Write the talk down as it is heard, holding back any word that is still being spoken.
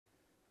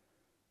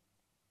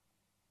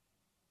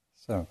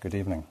So, good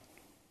evening.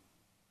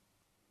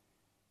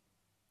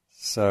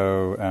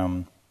 So,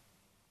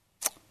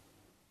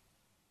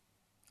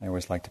 I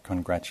always like to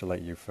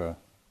congratulate you for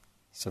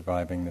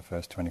surviving the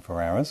first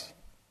 24 hours.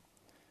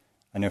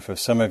 I know for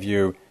some of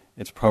you,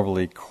 it's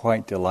probably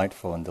quite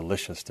delightful and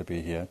delicious to be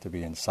here, to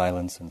be in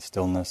silence and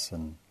stillness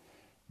and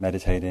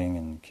meditating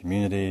and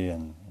community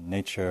and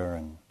nature.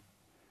 And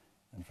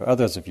for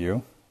others of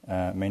you,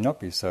 it may not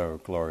be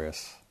so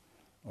glorious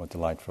or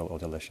delightful or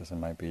delicious. It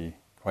might be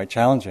quite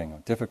challenging or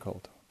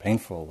difficult, or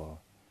painful or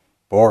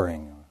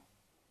boring, or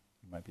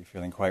you might be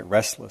feeling quite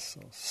restless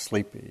or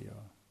sleepy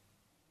or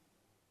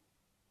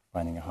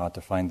finding it hard to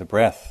find the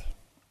breath.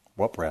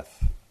 What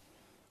breath?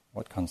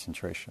 What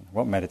concentration?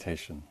 What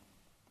meditation?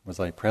 Was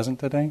I present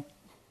today?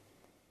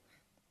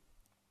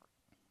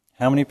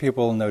 How many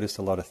people noticed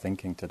a lot of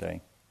thinking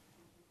today?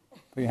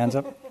 Put your hands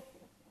up.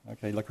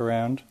 Okay, look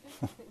around.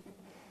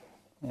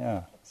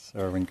 Yeah, so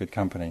we're in good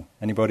company.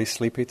 Anybody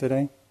sleepy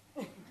today?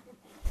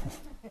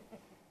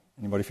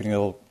 Anybody feeling a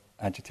little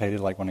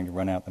agitated, like wanting to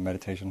run out the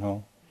meditation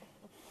hall?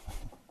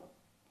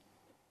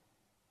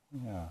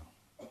 Yeah.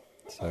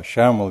 So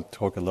Sharon will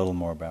talk a little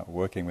more about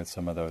working with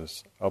some of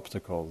those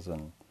obstacles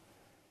and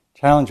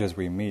challenges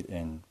we meet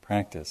in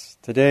practice.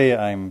 Today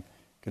I'm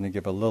going to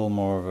give a little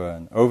more of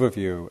an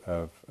overview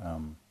of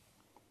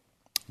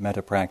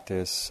metta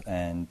practice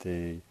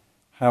and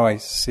how I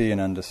see and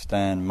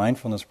understand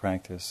mindfulness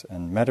practice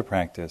and metta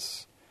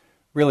practice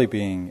really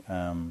being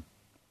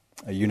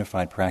a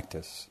unified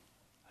practice.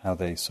 How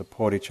they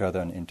support each other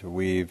and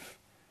interweave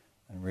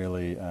and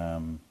really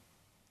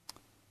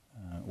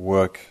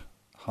work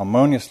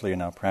harmoniously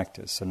in our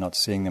practice, so not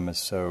seeing them as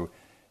so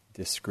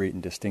discrete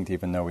and distinct,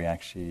 even though we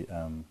actually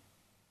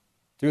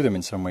do them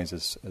in some ways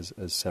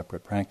as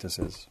separate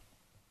practices.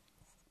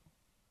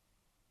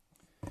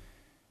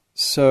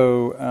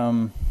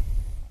 So,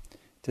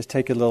 just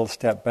take a little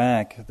step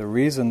back. The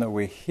reason that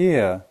we're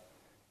here,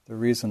 the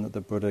reason that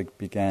the Buddha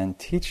began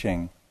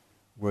teaching,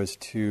 was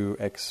to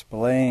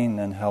explain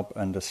and help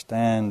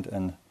understand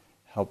and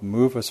help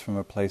move us from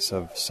a place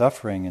of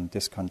suffering and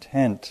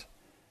discontent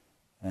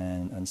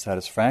and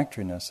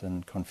unsatisfactoriness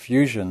and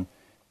confusion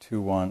to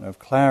one of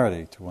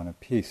clarity, to one of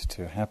peace,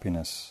 to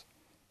happiness,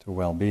 to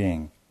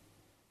well-being.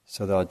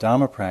 So that our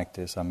Dharma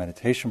practice, our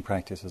meditation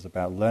practice, is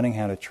about learning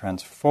how to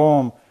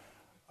transform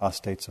our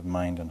states of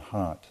mind and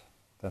heart.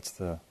 That's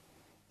the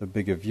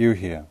bigger view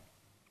here.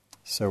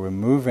 So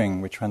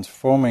we're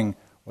transforming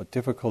what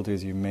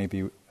difficulties you may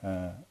be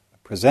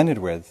presented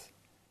with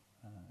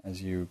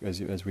as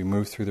we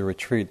move through the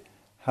retreat,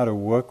 how to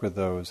work with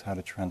those, how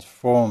to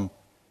transform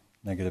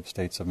negative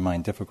states of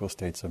mind, difficult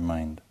states of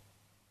mind.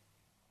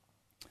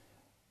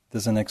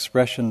 There's an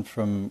expression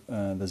from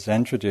the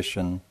Zen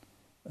tradition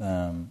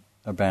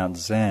about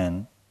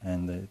Zen,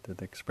 and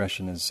the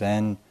expression is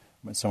Zen.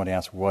 When somebody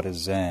asked, what is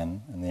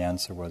Zen? And the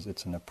answer was,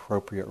 it's an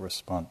appropriate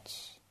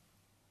response.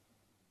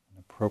 An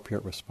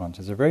appropriate response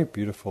is a very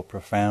beautiful,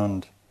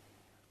 profound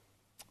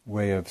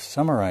way of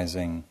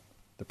summarizing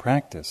the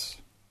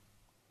practice.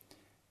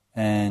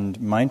 And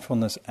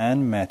mindfulness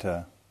and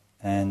metta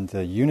and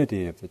the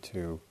unity of the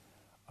two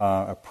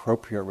are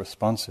appropriate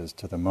responses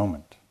to the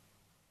moment.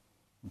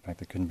 In fact,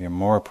 there couldn't be a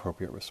more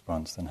appropriate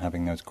response than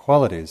having those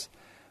qualities.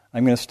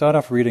 I'm going to start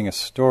off reading a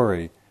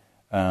story,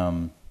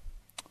 so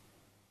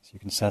you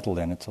can settle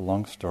in. It's a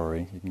long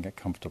story, you can get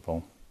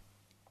comfortable,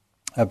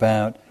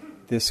 about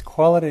this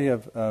quality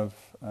of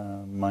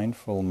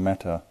mindful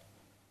metta,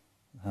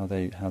 how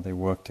they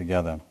work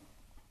together.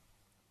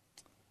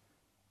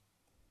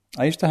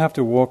 I used to have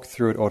to walk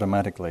through it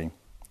automatically.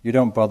 You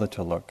don't bother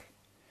to look.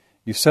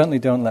 You certainly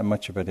don't let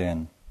much of it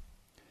in.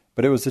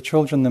 But it was the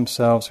children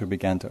themselves who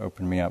began to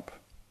open me up.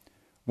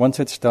 Once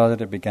it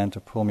started, it began to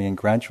pull me in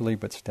gradually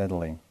but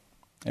steadily.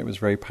 It was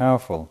very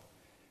powerful,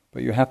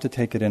 but you have to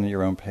take it in at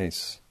your own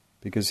pace,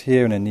 because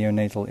here in a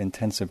neonatal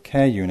intensive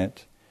care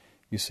unit,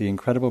 you see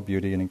incredible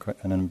beauty and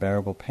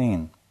unbearable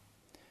pain,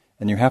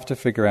 and you have to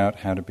figure out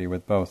how to be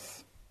with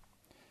both.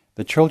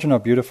 The children are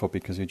beautiful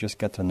because you just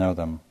get to know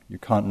them. You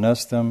can't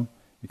nurse them,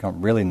 you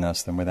can't really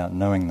nurse them without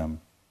knowing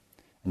them,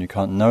 and you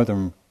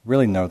can't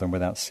really know them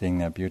without seeing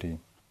their beauty.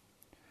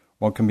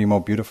 What can be more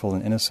beautiful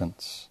than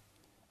innocence?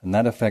 And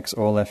that affects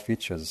all their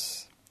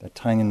features, their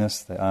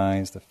tininess, their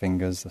eyes, the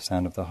fingers, the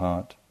sound of the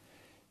heart.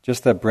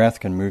 Just their breath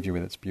can move you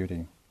with its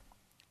beauty.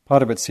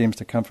 Part of it seems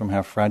to come from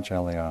how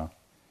fragile they are,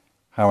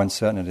 how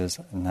uncertain it is,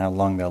 and how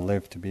long they'll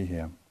live to be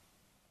here.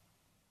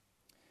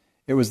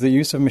 It was the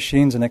use of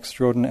machines and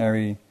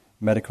extraordinary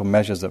medical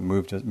measures that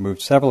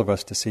moved several of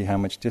us to see how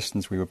much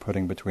distance we were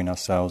putting between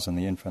ourselves and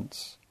the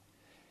infants.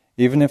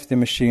 Even if the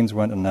machines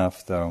weren't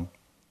enough, though,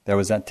 there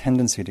was that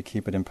tendency to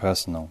keep it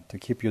impersonal, to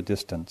keep your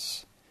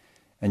distance,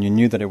 and you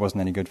knew that it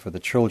wasn't any good for the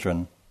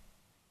children,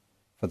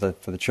 for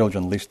the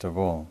children least of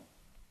all.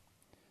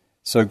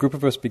 So a group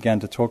of us began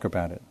to talk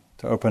about it,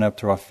 to open up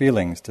to our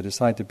feelings, to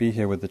decide to be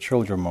here with the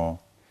children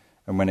more,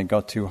 and when it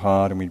got too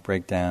hard and we'd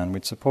break down,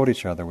 we'd support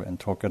each other and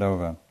talk it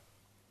over.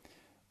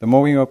 The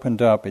more we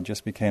opened up, it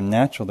just became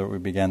natural that we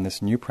began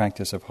this new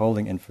practice of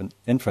holding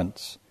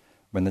infants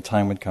when the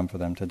time would come for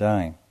them to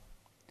die.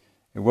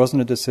 It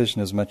wasn't a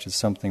decision as much as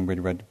something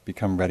we'd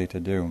become ready to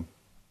do.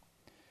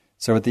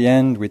 So at the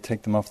end, we'd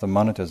take them off the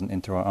monitors and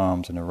into our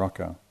arms in a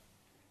rocker,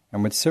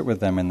 and we'd sit with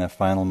them in their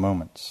final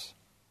moments.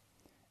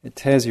 It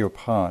tears you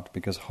apart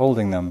because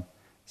holding them,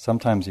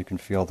 sometimes you can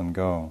feel them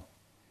go,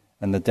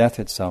 and the death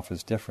itself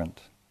is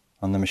different.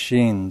 On the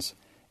machines,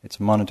 it's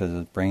monitored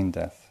as brain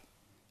death.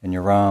 In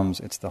your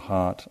arms, it's the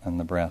heart and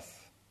the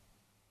breath.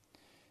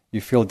 You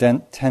feel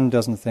 10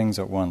 dozen things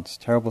at once.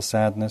 Terrible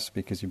sadness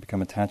because you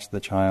become attached to the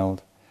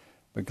child,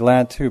 but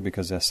glad too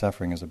because their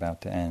suffering is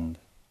about to end.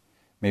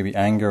 Maybe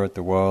anger at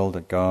the world,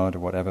 at God, or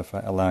whatever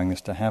for allowing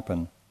this to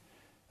happen,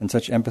 and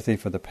such empathy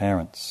for the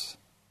parents,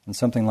 and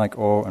something like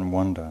awe and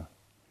wonder,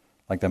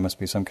 like there must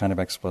be some kind of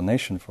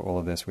explanation for all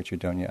of this which you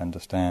don't yet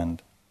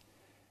understand.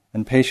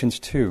 And patience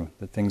too,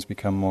 that things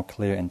become more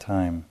clear in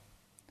time.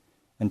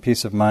 And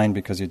peace of mind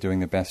because you're doing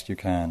the best you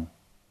can.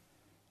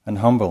 And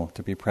humble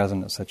to be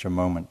present at such a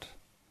moment.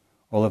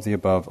 All of the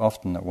above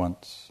often at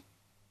once.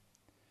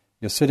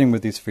 You're sitting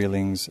with these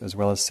feelings as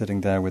well as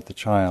sitting there with the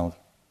child,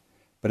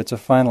 but it's a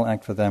final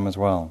act for them as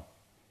well.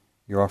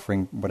 You're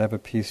offering whatever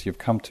peace you've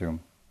come to,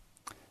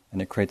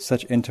 and it creates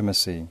such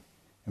intimacy,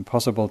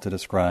 impossible to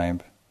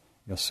describe.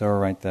 You're so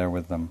right there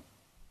with them.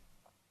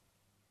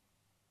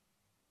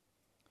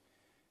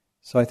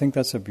 So I think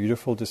that's a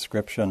beautiful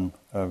description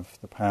of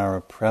the power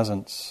of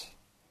presence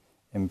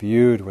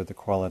imbued with the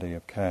quality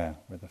of care,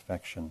 with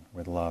affection,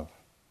 with love,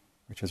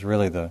 which is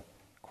really the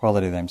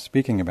quality that I'm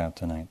speaking about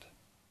tonight.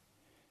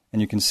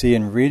 And you can see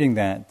in reading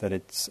that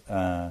it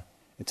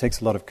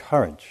takes a lot of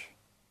courage,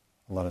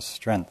 a lot of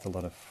strength, a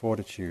lot of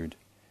fortitude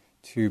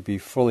to be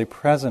fully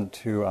present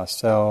to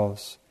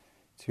ourselves,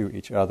 to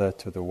each other,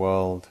 to the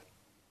world,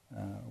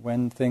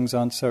 when things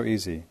aren't so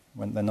easy,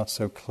 when they're not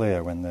so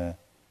clear, when they're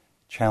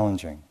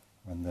challenging,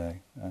 when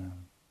they're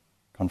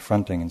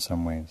confronting in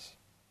some ways.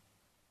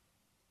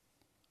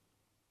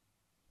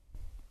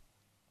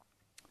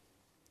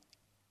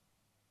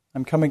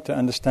 I'm coming to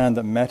understand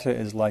that metta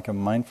is like a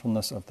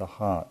mindfulness of the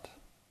heart.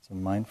 It's a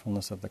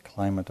mindfulness of the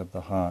climate of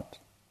the heart.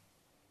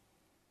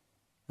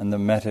 And the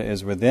metta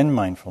is within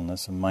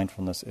mindfulness, and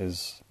mindfulness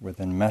is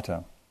within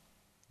metta.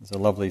 There's a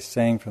lovely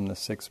saying from the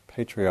sixth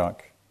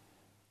patriarch,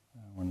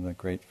 one of the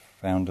great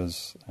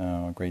founders,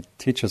 great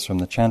teachers from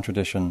the Chan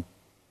tradition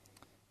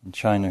in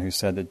China, who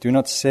said that do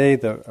not say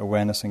that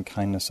awareness and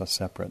kindness are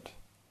separate.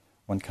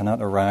 One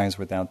cannot arise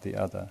without the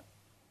other.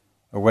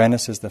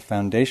 Awareness is the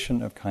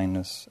foundation of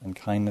kindness, and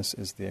kindness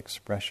is the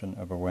expression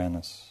of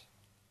awareness.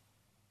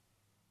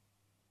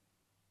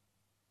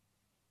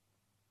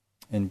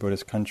 In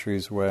Buddhist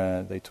countries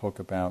where they talk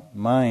about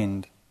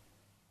mind,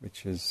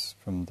 which is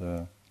from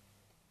the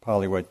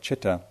Pali word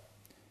chitta,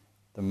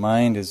 the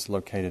mind is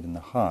located in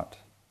the heart.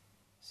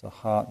 So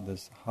heart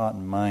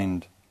and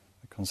mind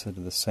are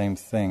considered the same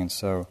thing, and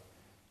so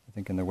I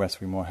think in the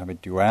West we more have a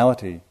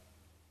duality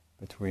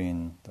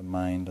between the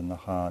mind and the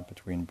heart,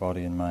 between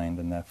body and mind,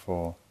 and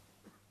therefore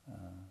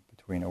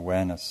between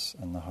awareness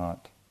and the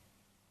heart.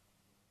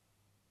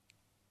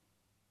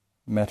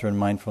 Metta and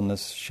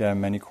mindfulness share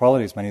many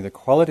qualities. Many of the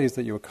qualities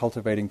that you are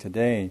cultivating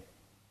today: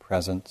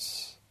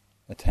 presence,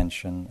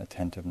 attention,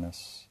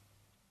 attentiveness,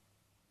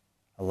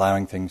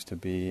 allowing things to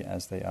be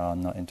as they are,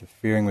 not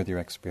interfering with your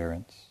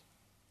experience,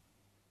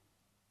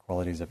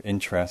 qualities of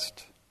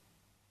interest,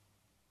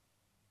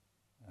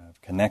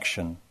 of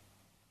connection,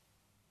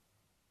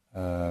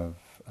 of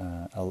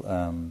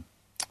a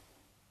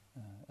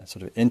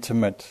sort of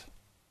intimate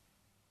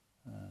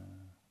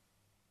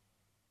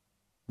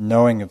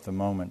knowing of the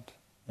moment,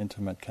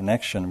 intimate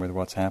connection with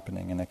what's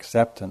happening, and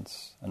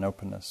acceptance and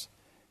openness.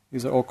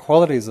 These are all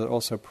qualities that are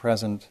also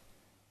present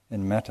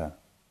in metta,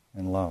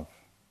 in love.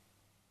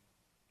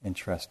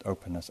 Interest,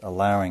 openness,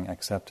 allowing,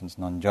 acceptance,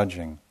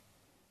 non-judging.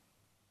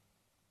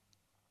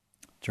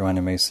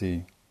 Joanna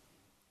Macy,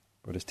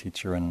 Buddhist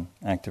teacher and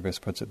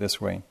activist, puts it this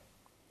way: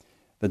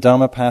 the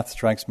Dharma path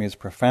strikes me as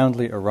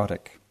profoundly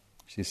erotic,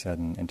 she said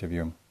in an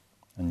interview.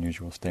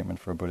 Unusual statement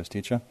for a Buddhist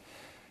teacher.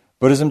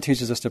 Buddhism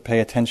teaches us to pay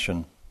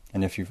attention,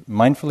 and if you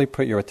mindfully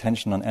put your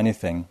attention on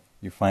anything,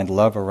 you find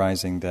love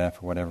arising there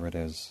for whatever it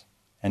is.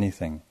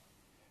 Anything.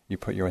 You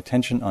put your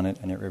attention on it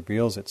and it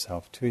reveals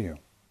itself to you.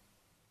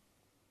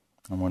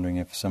 I'm wondering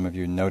if some of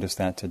you noticed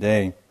that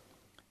today,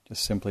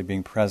 just simply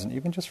being present,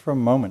 even just for a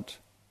moment,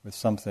 with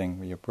something,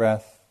 with your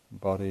breath,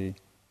 body,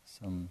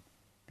 some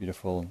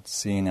beautiful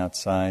scene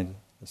outside,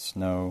 the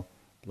snow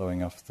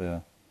blowing off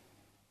the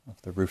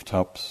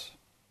rooftops.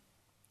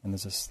 And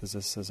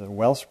there's a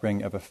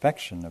wellspring of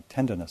affection, of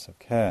tenderness, of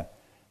care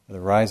that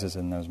arises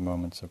in those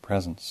moments of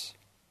presence.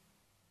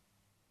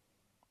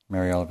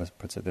 Mary Oliver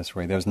puts it this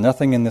way: there's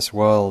nothing in this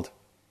world,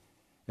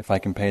 if I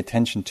can pay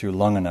attention to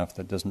long enough,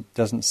 that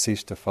doesn't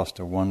cease to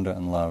foster wonder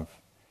and love.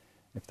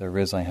 If there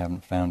is, I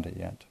haven't found it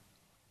yet.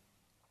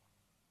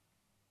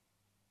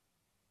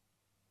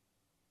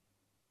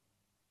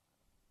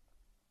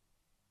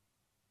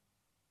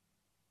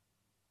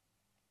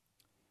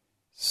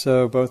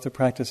 So both the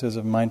practices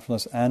of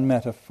mindfulness and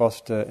metta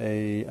foster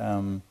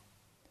an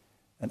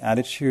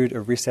attitude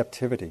of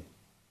receptivity.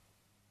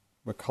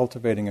 we're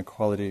cultivating a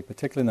quality,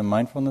 particularly in the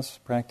mindfulness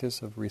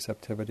practice, of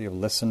receptivity, of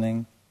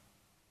listening,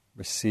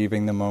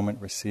 receiving the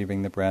moment,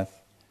 receiving the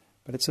breath.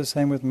 But it's the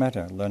same with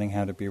metta, learning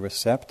how to be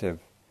receptive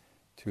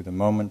to the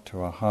moment,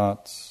 to our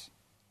hearts,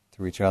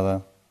 to each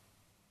other.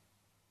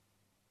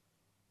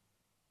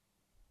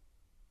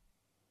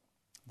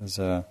 This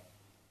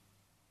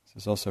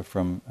is also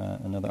from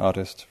another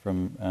artist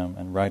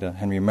and writer,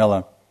 Henry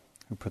Miller,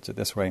 who puts it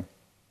this way.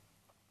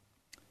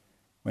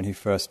 When he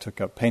first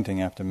took up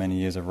painting after many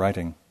years of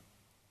writing,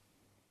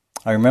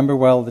 I remember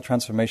well the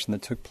transformation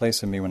that took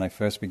place in me when I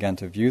first began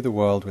to view the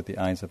world with the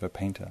eyes of a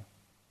painter.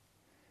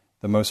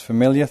 The most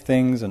familiar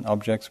things and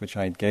objects which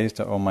I had gazed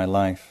at all my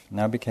life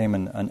now became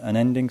an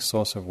unending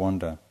source of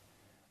wonder,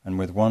 and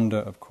with wonder,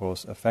 of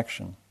course,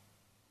 affection.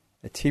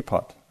 A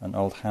teapot, an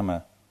old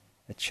hammer,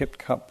 a chipped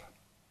cup,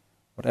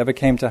 whatever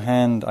came to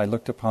hand I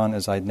looked upon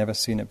as I had never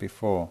seen it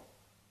before.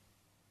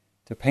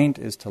 To paint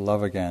is to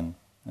love again,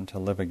 and to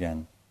live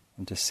again,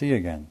 and to see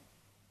again.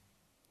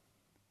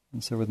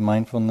 And so with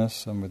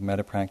mindfulness and with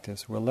metta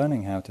practice, we're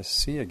learning how to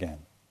see again,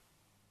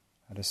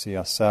 how to see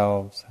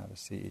ourselves, how to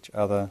see each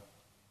other,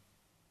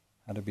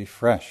 how to be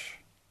fresh.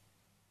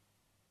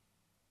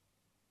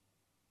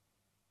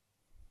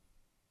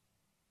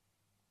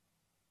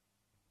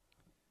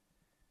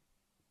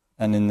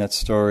 And in that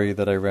story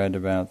that I read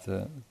about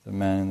the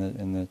man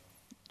in the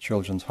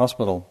children's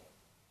hospital,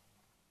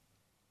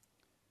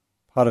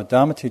 part of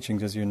Dharma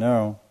teachings, as you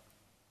know,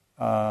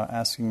 are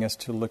asking us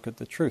to look at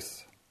the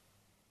truth,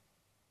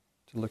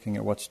 to looking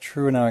at what's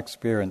true in our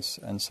experience.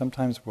 And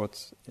sometimes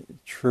what's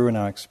true in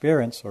our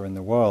experience or in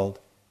the world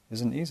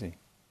isn't easy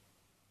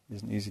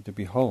to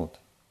behold.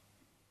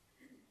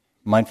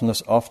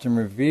 Mindfulness often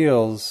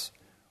reveals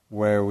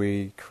where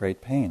we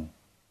create pain,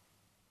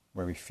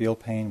 where we feel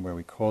pain, where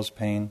we cause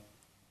pain.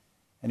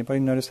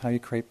 Anybody notice how you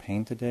create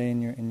pain today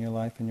in your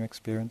life, in your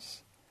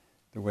experience?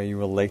 The way you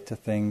relate to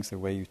things, the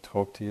way you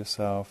talk to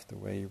yourself, the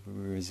way we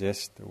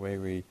resist, the way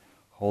we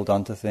hold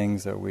on to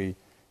things that we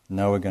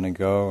know are going to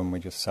go and we're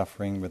just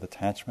suffering with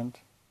attachment.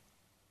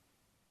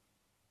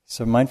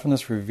 So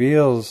mindfulness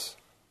reveals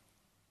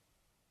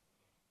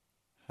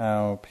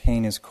how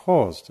pain is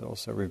caused. It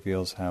also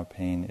reveals how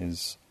pain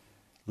is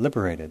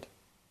liberated.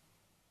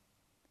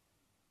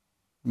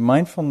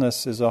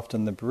 Mindfulness is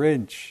often the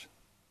bridge.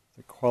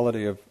 The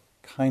quality of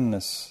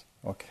kindness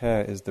or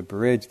care is the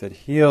bridge that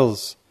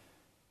heals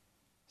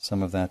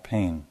some of that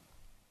pain.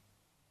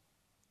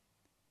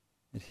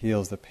 It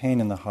heals the pain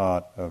in the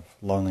heart of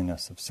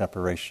loneliness, of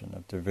separation,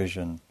 of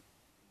division,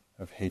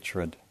 of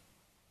hatred,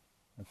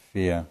 of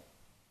fear.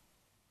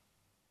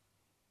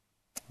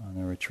 On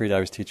a retreat I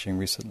was teaching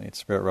recently at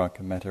Spirit Rock,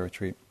 a Metta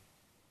retreat,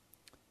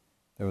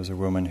 there was a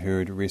woman who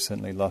had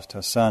recently lost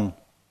her son,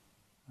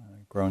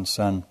 a grown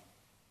son,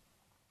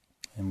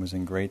 and was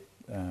in great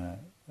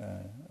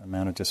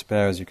amount of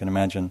despair, as you can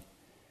imagine.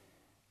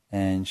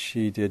 And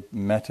she did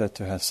metta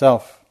to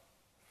herself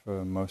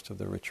for most of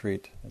the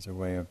retreat as a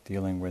way of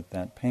dealing with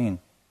that pain.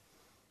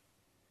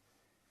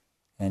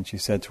 And she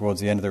said towards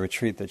the end of the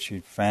retreat that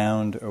she'd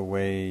found a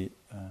way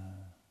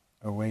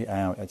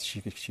out. That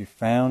she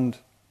found,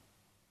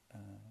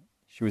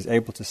 she was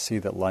able to see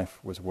that life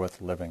was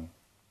worth living.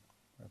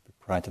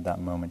 Prior to that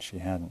moment, she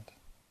hadn't.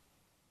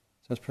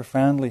 So it's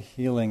profoundly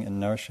healing and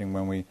nourishing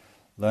when we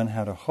learn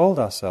how to hold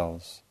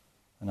ourselves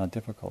in our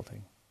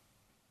difficulty.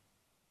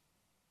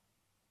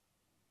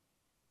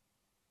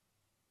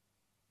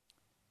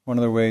 One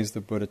of the ways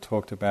the Buddha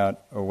talked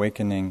about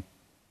awakening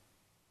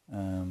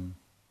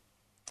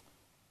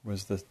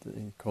was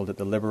he called it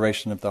the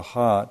liberation of the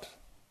heart,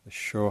 the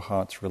sure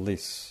heart's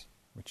release,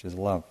 which is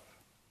love.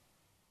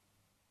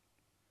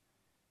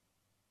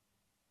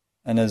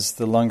 And as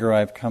the longer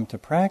I've come to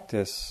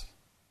practice,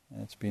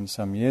 and it's been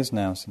some years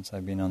now since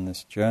I've been on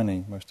this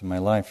journey, most of my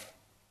life,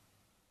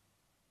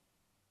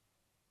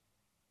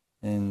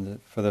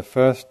 for the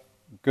first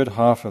good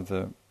half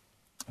of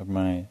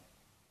my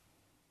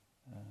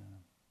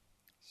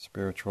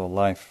spiritual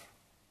life,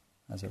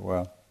 as it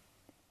were,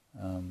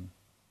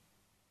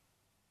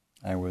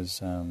 I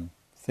was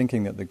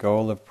thinking that the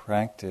goal of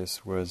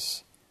practice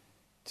was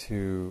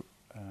to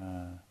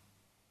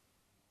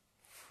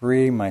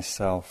free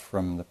myself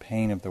from the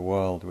pain of the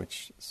world,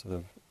 which sort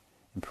of,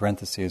 in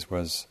parentheses,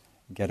 was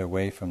get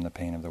away from the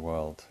pain of the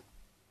world,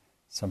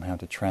 somehow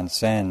to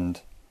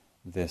transcend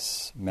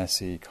this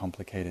messy,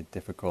 complicated,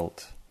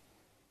 difficult,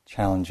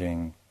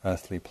 challenging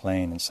earthly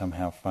plane and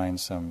somehow find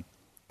some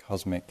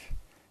cosmic,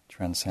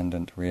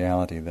 transcendent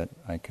reality that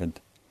I could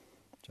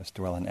just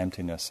dwell in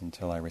emptiness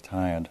until I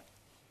retired.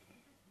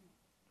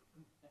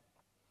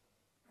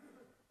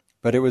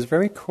 But it was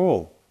very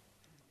cool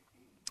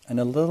and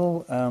a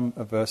little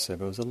aversive.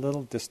 It was a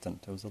little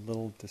distant. It was a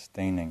little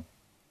disdaining.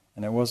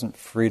 And it wasn't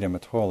freedom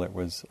at all. It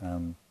was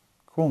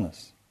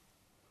coolness.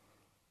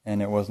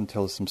 And it wasn't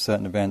until some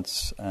certain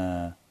events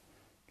kind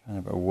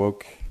of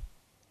awoke,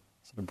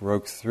 sort of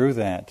broke through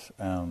that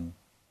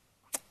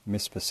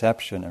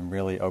misperception and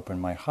really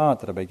opened my heart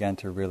that I began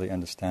to really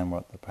understand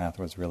what the path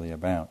was really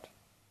about.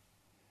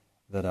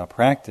 That our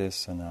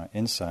practice and our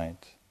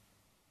insight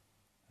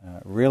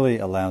really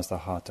allows the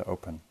heart to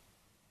open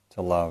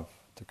to love,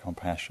 to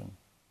compassion.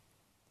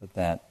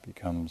 That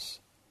becomes,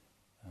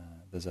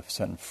 there's a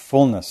certain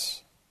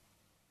fullness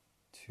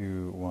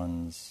to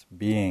one's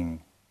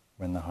being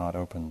when the heart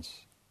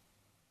opens.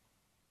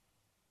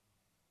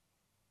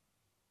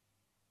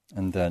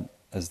 And that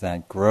as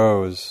that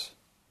grows,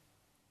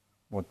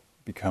 what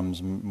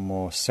becomes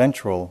more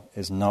central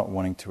is not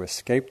wanting to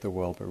escape the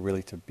world, but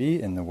really to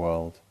be in the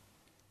world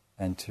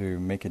and to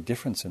make a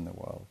difference in the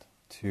world,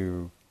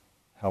 to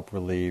help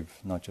relieve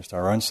not just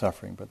our own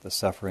suffering, but the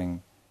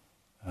suffering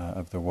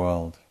of the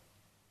world.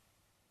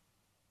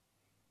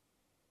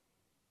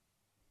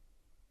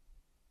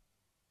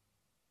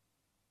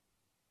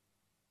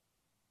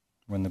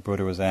 When the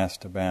Buddha was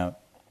asked about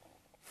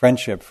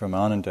friendship from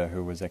Ananda,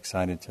 who was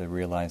excited to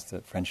realize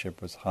that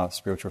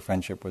spiritual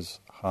friendship was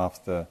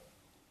half the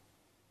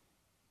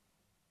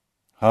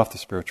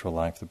spiritual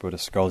life, the Buddha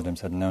scolded him and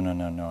said, no,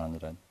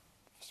 Ananda.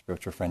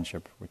 Spiritual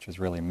friendship, which is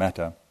really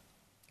metta,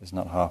 is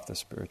not half the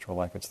spiritual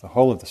life, it's the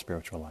whole of the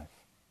spiritual life.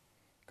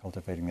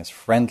 Cultivating this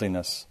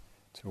friendliness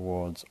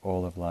towards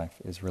all of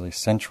life is really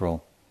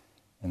central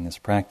in this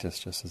practice,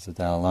 just as the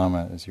Dalai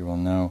Lama, as you all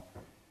know,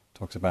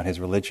 talks about his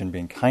religion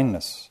being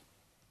kindness.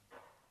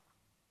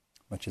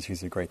 Much as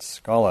he's a great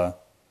scholar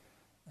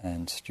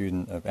and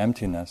student of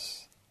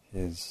emptiness,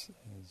 his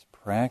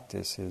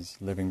practice, his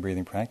living,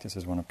 breathing practice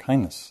is one of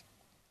kindness.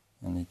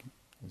 And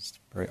it's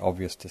very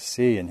obvious to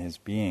see in his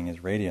being,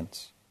 his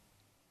radiance.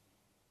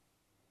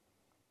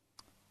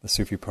 The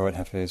Sufi poet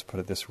Hafiz put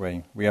it this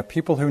way: we are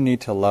people who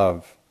need to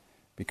love,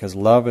 because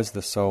love is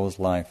the soul's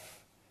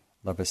life.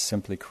 Love is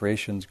simply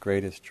creation's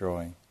greatest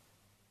joy.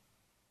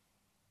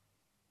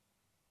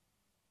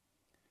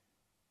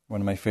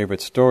 One of my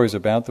favorite stories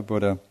about the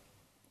Buddha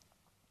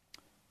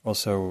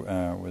also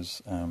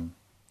was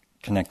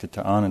connected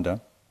to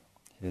Ananda,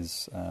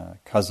 his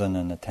cousin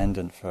and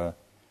attendant for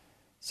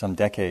some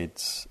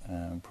decades,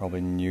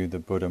 probably knew the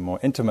Buddha more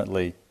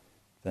intimately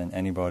than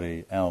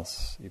anybody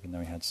else, even though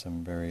he had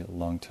some very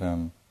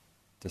long-term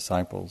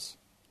disciples.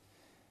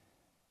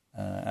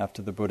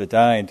 After the Buddha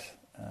died,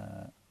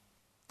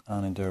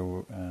 Ananda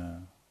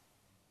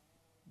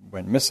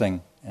went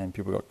missing, and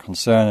people got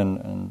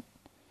concerned and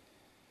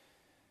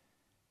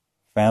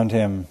found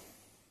him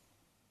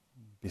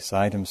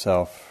beside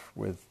himself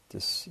with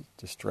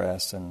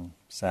distress and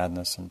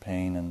sadness and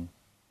pain and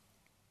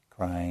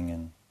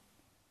crying,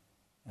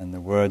 and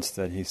the words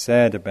that he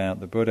said about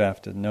the Buddha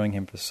after knowing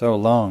him for so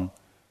long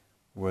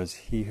was,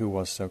 "He who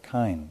was so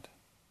kind,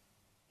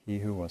 he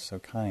who was so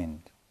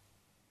kind."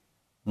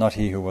 Not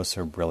he who was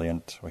so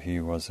brilliant, or he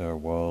was a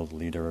world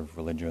leader of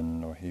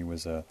religion, or he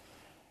was a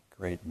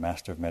great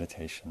master of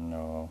meditation,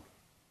 or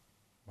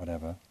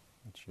whatever,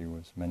 which he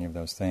was many of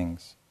those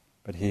things,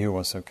 but he who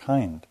was so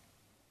kind.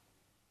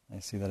 I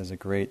see that as a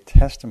great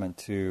testament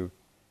to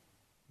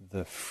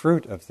the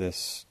fruit of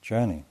this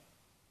journey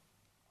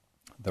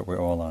that we're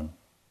all on.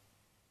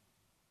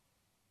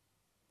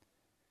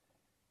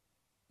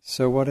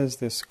 So what is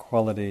this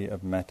quality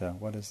of metta?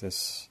 What is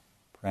this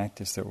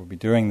practice that we'll be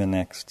doing the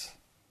next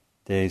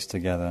days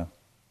together?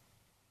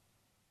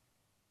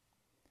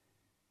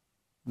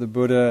 The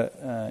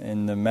Buddha,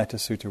 in the Metta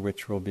Sutta,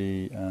 which we'll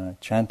be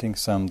chanting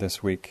some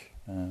this week,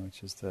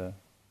 which is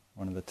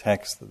one of the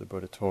texts that the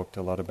Buddha talked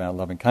a lot about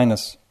loving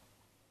kindness,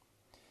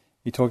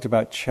 he talked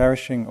about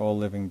cherishing all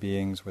living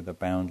beings with a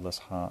boundless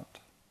heart.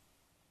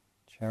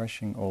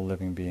 Cherishing all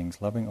living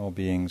beings, loving all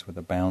beings with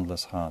a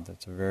boundless heart.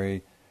 That's a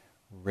very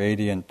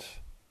radiant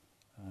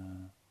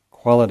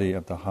quality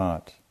of the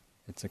heart.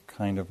 It's a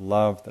kind of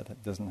love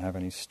that doesn't have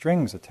any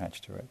strings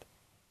attached to it.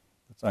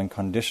 It's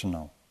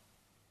unconditional.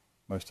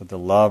 Most of the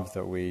love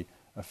that we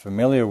are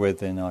familiar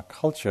with in our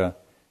culture,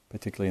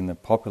 particularly in the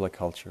popular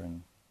culture,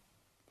 in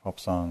pop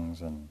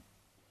songs and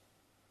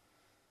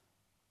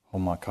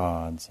Hallmark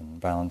cards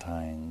and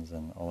Valentines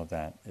and all of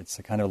that, it's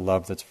a kind of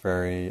love that's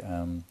very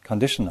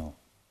conditional,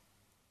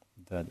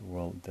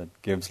 that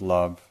gives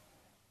love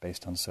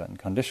based on certain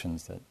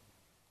conditions, that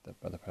the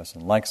other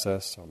person likes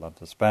us or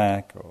loves us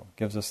back or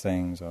gives us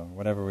things or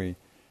whatever we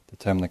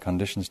determine the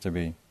conditions to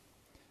be.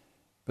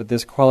 But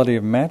this quality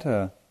of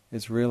metta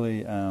is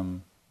really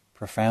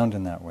profound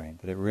in that way,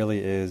 that it really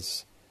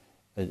is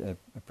a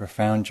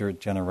profound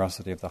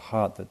generosity of the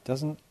heart that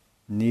doesn't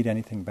need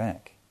anything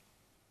back.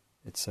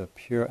 It's a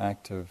pure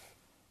act of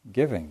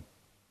giving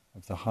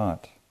of the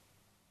heart.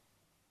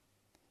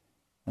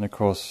 And of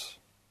course,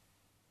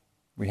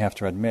 we have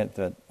to admit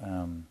that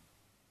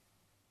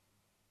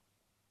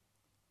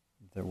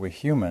that we're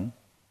human,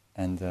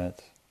 and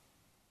that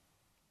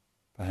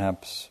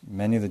perhaps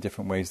many of the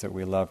different ways that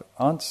we love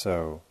aren't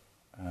so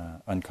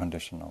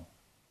unconditional.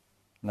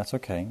 And that's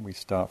okay, we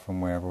start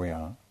from wherever we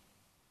are.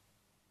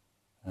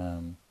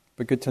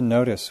 But good to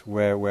notice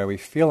where we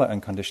feel that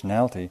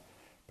unconditionality,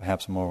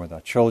 perhaps more with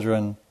our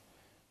children,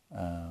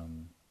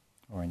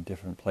 or in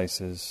different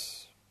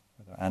places,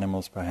 with our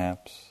animals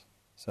perhaps.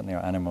 Certainly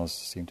our animals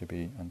seem to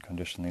be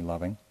unconditionally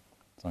loving,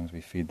 as long as we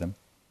feed them.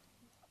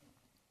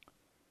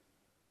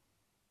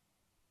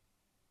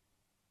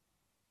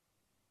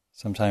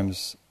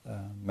 Sometimes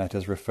metta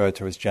is referred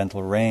to as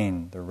gentle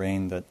rain, the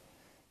rain that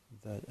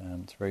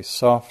it's very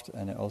soft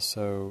and it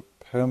also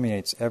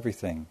permeates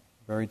everything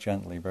very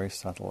gently, very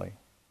subtly.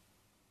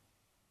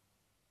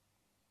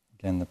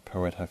 Again, the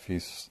poet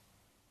Hafiz,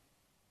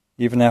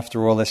 even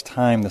after all this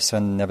time, the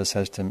sun never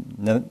says to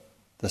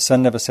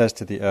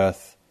the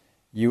earth,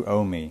 "You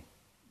owe me."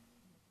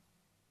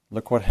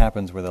 Look what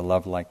happens with a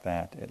love like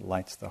that. It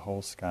lights the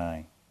whole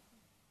sky.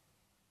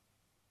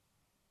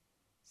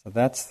 So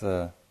that's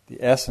the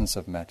essence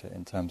of metta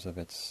in terms of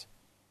its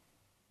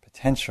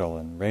potential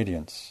and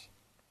radiance.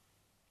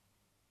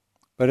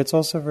 But it's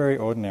also very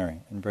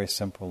ordinary and very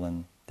simple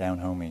and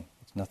down-homey.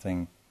 It's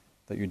nothing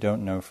that you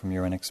don't know from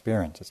your own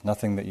experience. It's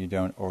nothing that you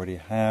don't already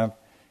have.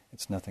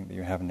 It's nothing that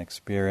you haven't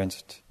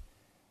experienced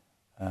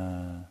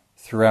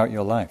throughout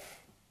your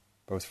life,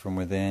 both from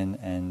within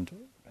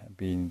and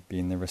being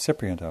the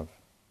recipient of.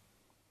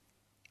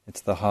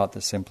 It's the heart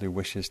that simply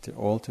wishes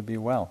all to be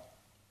well.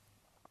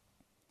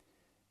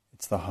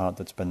 It's the heart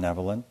that's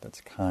benevolent,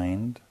 that's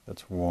kind,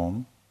 that's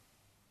warm.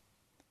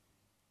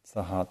 It's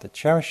the heart that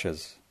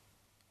cherishes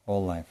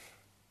all life.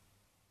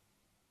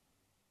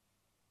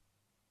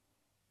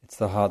 It's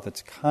the heart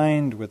that's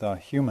kind with our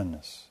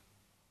humanness.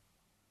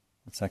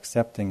 It's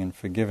accepting and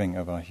forgiving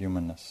of our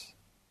humanness.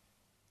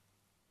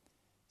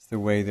 It's the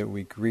way that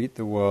we greet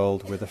the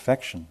world with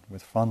affection,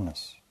 with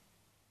fondness.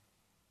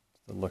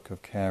 It's the look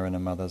of care in a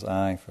mother's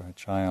eye for her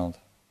child.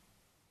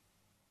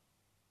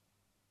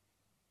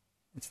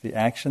 It's the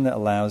action that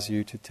allows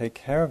you to take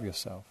care of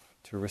yourself,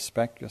 to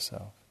respect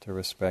yourself, to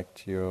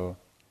respect your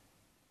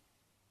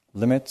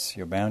limits,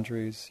 your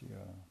boundaries,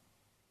 your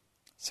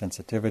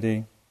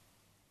sensitivity.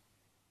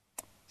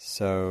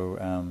 So,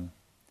 and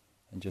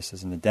just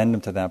as an addendum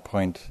to that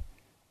point,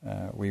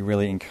 we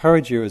really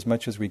encourage you, as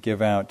much as we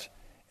give out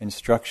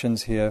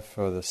instructions here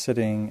for the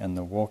sitting and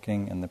the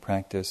walking and the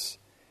practice,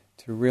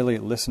 to really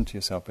listen to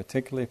yourself,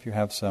 particularly if you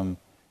have some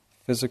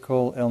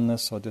physical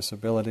illness or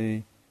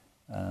disability,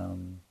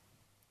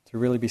 to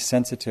really be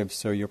sensitive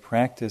so your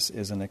practice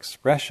is an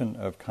expression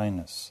of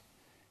kindness.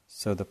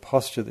 So the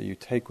posture that you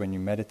take when you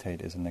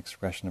meditate is an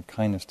expression of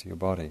kindness to your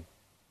body.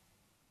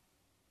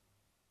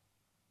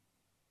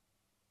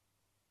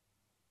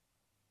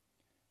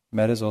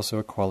 Metta is also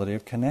a quality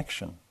of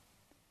connection.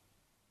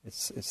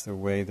 It's the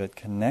way that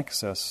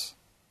connects us.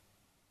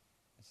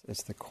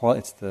 It's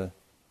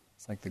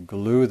like the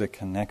glue that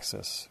connects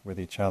us with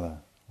each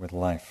other, with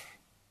life.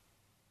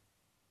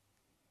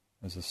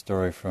 There's a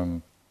story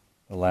from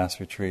the last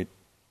retreat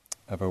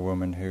of a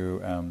woman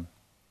who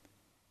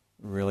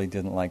really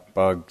didn't like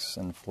bugs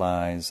and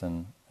flies,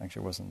 and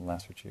actually it wasn't the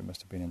last retreat, it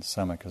must have been in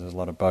summer because there's a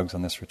lot of bugs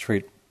on this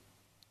retreat.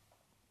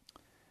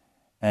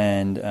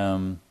 And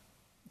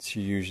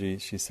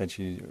she said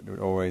she would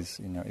always,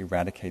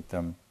 eradicate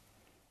them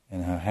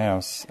in her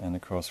house, and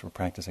of course we're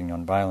practicing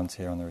non-violence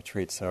here on the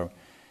retreat, and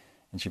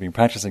she'd been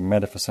practicing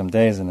metta for some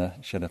days, and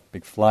she had a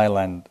big fly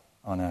land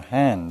on her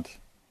hand.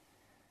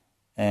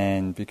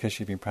 And because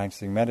she'd been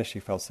practicing metta, she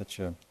felt such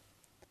a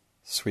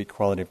sweet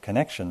quality of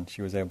connection,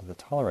 she was able to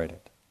tolerate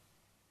it.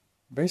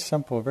 Very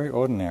simple, very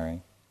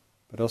ordinary,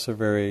 but also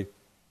very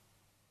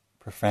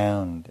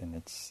profound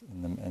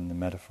in the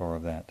metaphor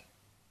of that.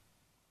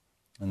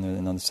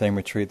 And on the same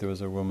retreat, there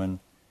was a woman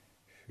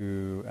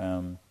who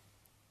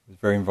was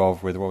very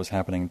involved with what was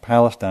happening in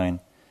Palestine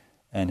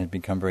and had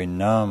become very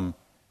numb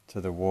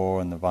to the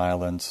war and the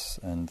violence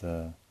and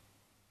the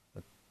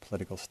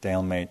political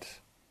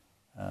stalemate.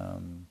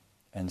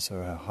 And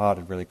so her heart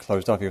had really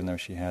closed off, even though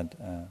she had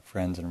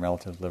friends and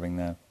relatives living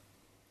there.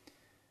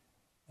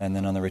 And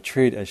then on the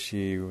retreat, as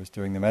she was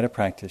doing the metta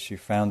practice, she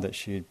found that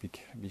she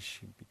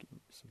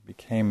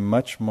became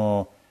much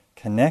more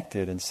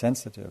connected and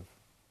sensitive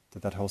to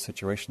that whole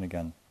situation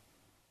again,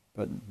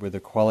 but with a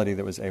quality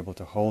that was able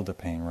to hold the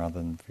pain rather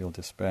than feel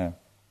despair.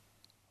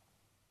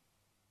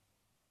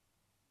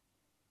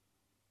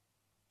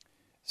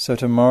 So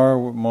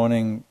tomorrow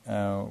morning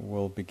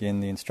we'll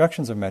begin the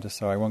instructions of metta,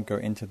 so I won't go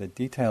into the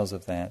details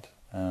of that.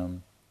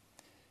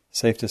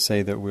 Safe to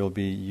say that we'll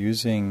be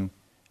using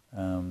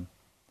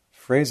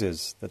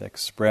phrases that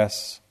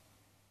express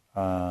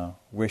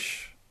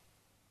wish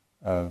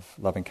of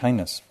loving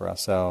kindness for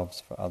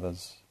ourselves, for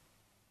others.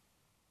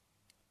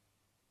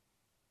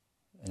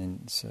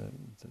 And so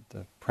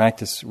the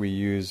practice we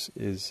use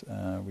is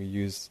we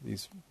use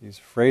these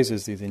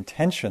phrases, these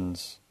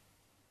intentions,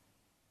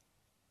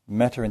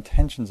 metta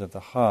intentions of the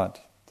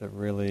heart that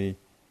really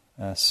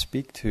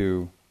speak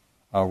to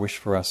our wish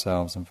for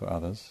ourselves and for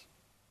others.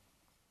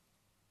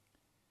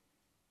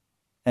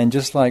 And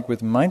just like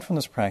with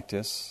mindfulness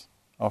practice,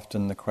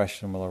 often the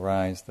question will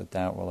arise, the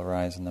doubt will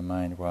arise in the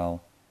mind,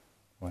 well,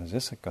 what has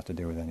this got to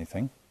do with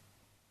anything?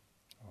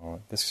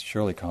 Or this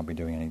surely can't be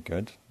doing any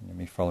good.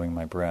 Me following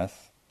my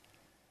breath,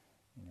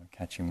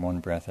 catching one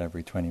breath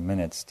every 20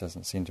 minutes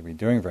doesn't seem to be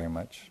doing very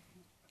much.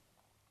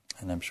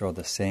 And I'm sure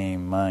the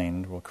same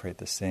mind will create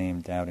the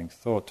same doubting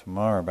thought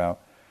tomorrow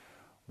about,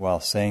 well,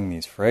 saying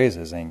these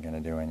phrases ain't going to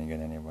do any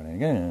good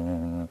anybody.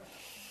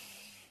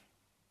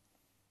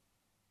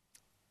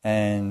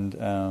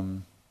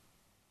 And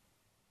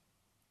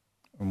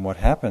And what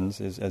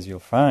happens is, as you'll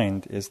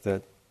find, is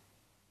that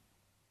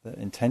the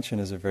intention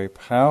is a very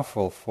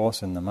powerful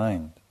force in the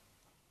mind.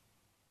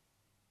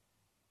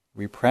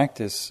 We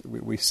practice,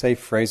 we say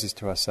phrases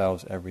to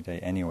ourselves every day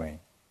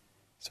anyway.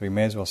 So we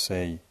may as well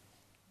say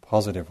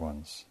positive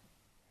ones.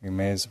 We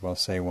may as well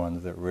say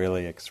ones that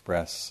really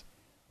express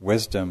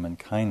wisdom and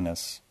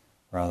kindness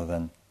rather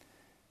than,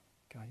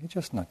 God, you're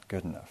just not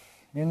good enough.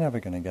 You're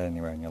never going to get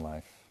anywhere in your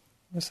life.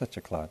 You're such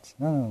a klutz.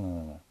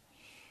 No.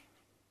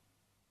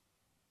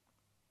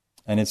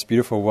 And it's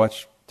beautiful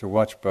to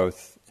watch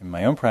both in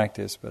my own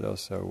practice, but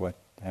also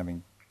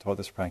having taught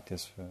this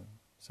practice for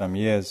some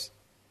years,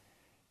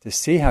 to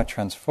see how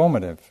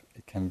transformative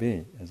it can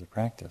be as a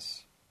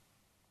practice.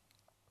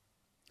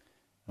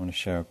 I want to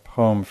share a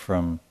poem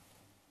from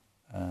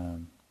a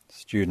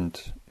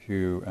student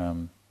who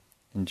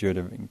endured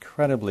one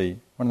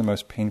of the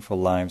most painful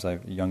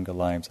younger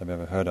lives I've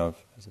ever heard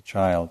of as a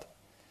child,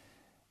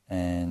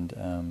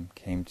 and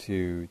came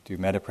to do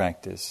metta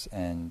practice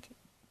and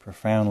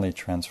profoundly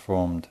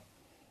transformed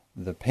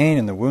the pain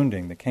and the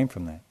wounding that came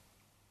from that.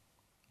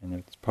 And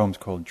the poem's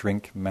called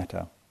Drink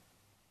Metta.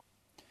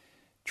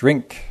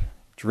 Drink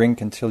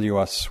until you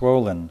are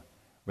swollen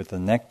with the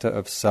nectar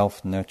of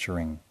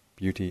self-nurturing,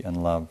 beauty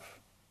and love.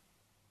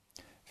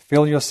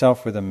 Fill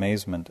yourself with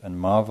amazement and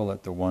marvel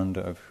at the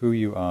wonder of who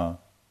you are.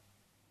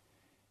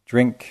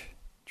 Drink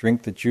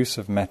the juice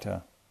of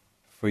metta,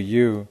 for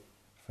you,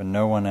 for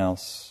no one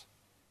else,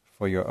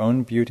 for your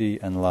own beauty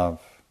and love.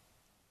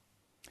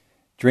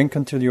 Drink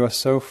until you are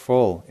so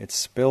full it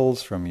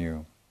spills from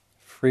you,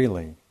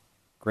 freely,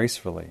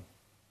 gracefully.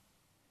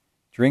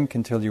 Drink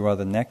until you are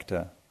the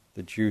nectar,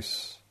 the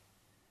juice,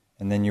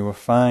 and then you will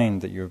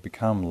find that you have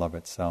become love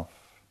itself.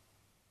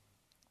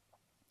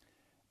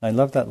 I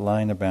love that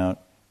line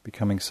about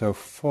becoming so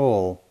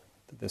full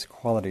that this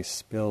quality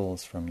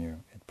spills from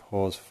you. It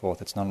pours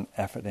forth. It's not an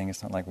effort thing.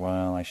 It's not like,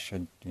 well, I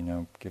should,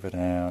 give it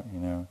out,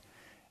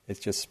 It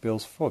just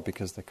spills forth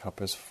because the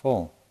cup is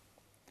full.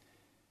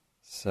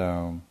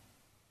 So,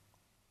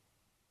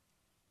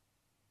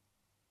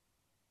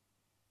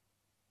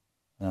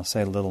 and I'll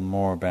say a little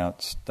more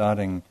about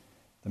starting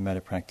the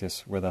metta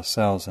practice with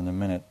ourselves in a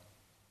minute.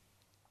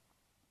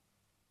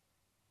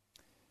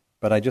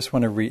 But I just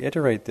want to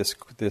reiterate this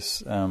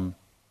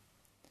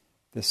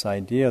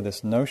idea,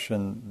 this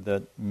notion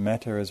that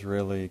metta is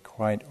really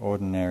quite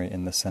ordinary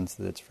in the sense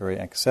that it's very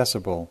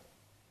accessible.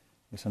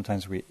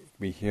 Sometimes we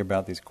hear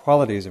about these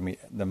qualities and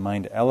the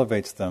mind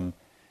elevates them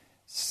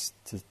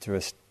to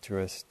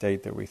a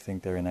state that we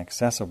think they're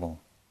inaccessible.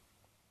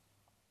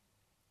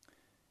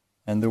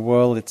 And the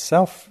world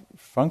itself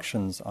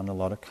functions on a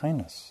lot of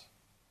kindness,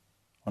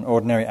 on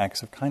ordinary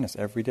acts of kindness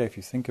every day. If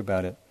you think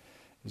about it,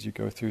 as you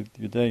go through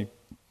your day,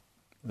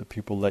 the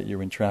people let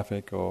you in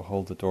traffic or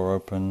hold the door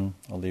open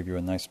or leave you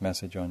a nice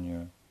message on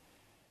your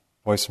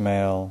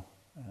voicemail.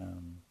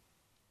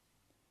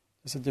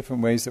 There's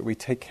different ways that we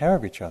take care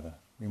of each other.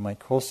 We might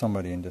call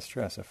somebody in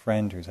distress, a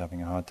friend who's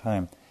having a hard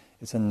time.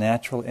 It's a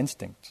natural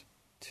instinct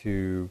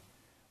to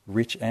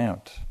reach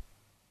out.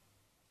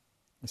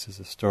 This is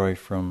a story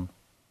from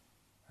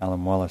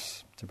Alan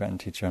Wallace, Tibetan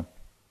teacher.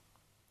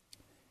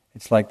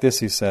 It's like this,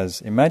 he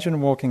says,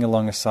 imagine walking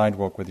along a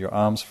sidewalk with your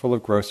arms full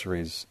of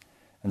groceries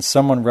and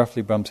someone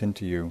roughly bumps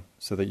into you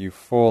so that you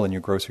fall and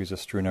your groceries are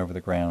strewn over the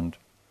ground.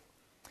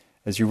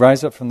 As you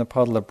rise up from the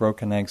puddle of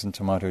broken eggs and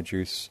tomato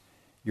juice,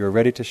 you are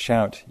ready to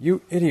shout,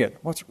 "You idiot,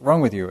 what's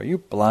wrong with you? Are you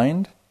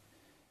blind?"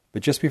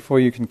 But just before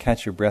you can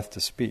catch your breath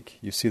to speak,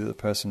 you see that the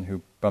person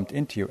who bumped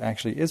into you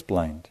actually is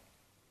blind.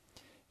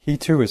 He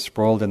too is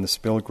sprawled in the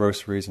spilled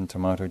groceries and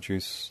tomato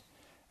juice,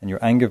 and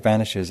your anger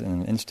vanishes in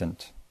an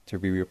instant to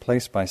be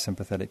replaced by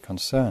sympathetic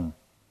concern.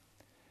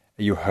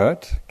 Are you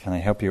hurt? Can I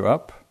help you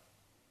up?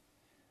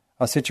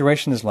 Our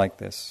situation is like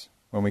this,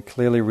 when we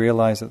clearly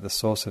realize that the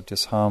source of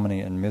disharmony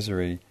and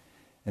misery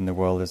in the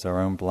world is our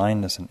own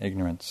blindness and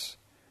ignorance.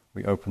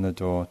 We open the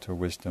door to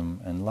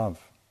wisdom and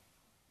love.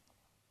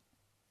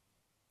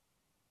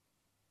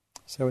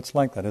 So it's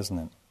like that, isn't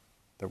it?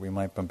 That we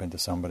might bump into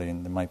somebody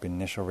and there might be an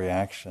initial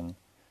reaction,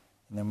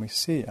 and then we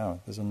see,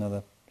 oh, there's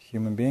another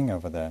human being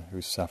over there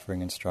who's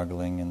suffering and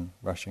struggling and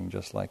rushing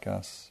just like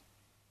us.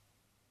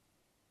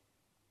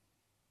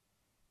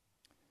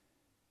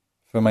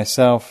 For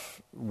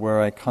myself, where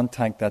I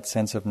contact that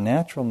sense of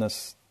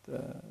naturalness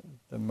the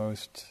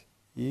most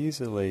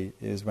easily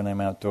is when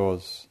I'm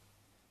outdoors.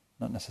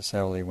 Not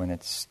necessarily when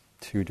it's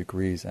 2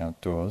 degrees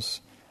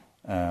outdoors.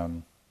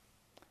 But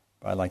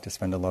I like to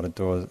spend a lot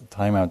of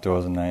time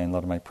outdoors, and a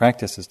lot of my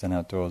practice is done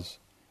outdoors.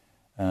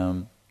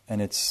 And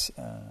it's,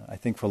 I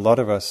think for a lot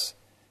of us,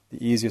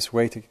 the easiest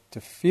way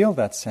to feel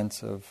that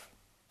sense of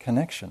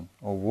connection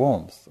or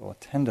warmth or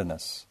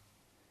tenderness.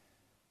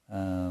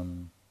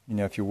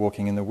 If you're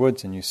walking in the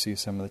woods and you see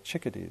some of the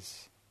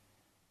chickadees,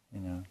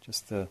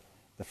 just the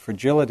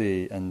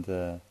fragility and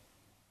the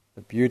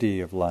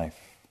beauty of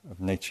life, of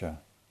nature.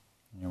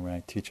 When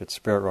I teach at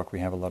Spirit Rock, we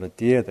have a lot of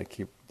deer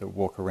that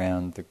walk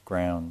around the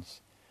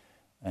grounds.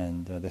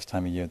 And this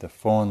time of year, the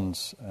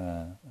fawns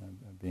are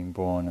being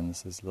born, and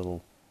there's this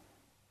little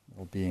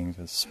little beings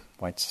with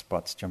white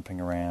spots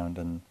jumping around,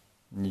 and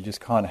you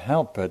just can't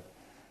help but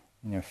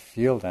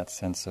feel that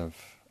sense of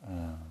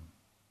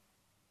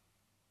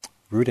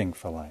rooting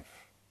for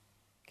life,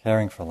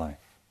 caring for life.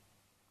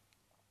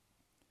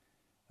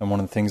 And one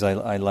of the things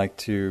I like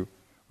to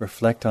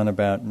reflect on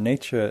about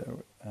nature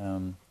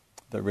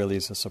that really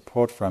is a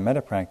support for our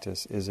metta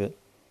practice is it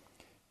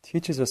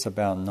teaches us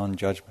about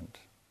non-judgment.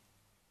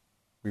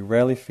 We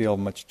rarely feel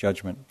much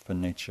judgment for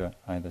nature,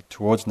 either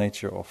towards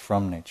nature or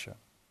from nature.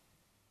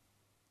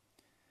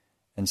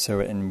 And so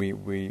when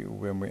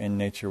we're in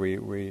nature,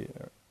 we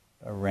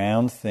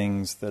around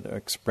things that are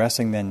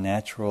expressing their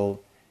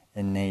natural,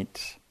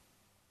 innate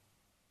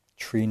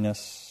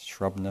treeness,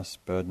 shrubness,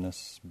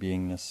 birdness,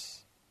 beingness.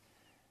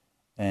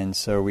 And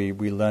so we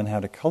learn how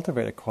to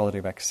cultivate a quality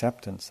of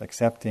acceptance,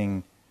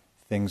 accepting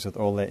things with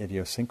all their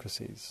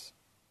idiosyncrasies.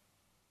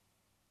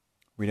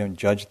 We don't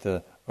judge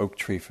the oak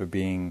tree for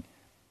being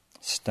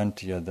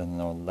stuntier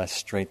or less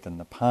straight than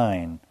the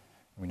pine.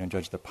 We don't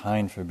judge the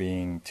pine for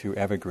being too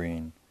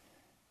evergreen.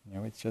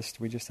 We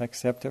just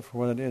accept it for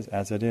what it is,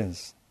 as it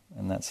is,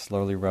 and that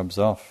slowly rubs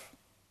off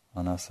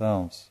on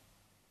ourselves.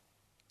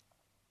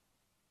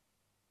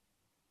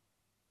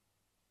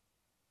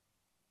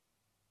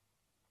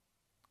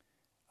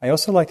 I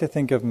also like to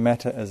think of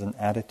metta as an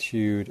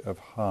attitude of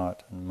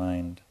heart and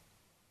mind.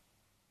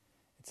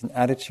 It's an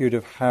attitude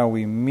of how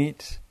we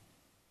meet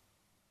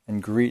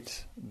and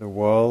greet the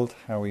world,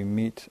 how we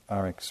meet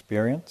our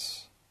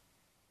experience.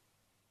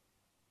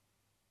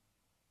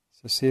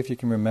 So see if you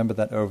can remember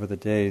that over the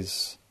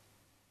days.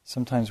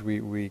 Sometimes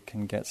we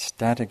can get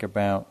static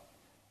about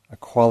a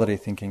quality,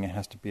 thinking it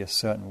has to be a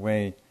certain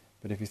way.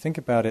 But if you think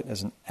about it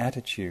as an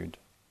attitude,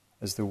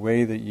 as the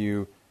way that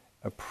you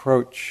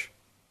approach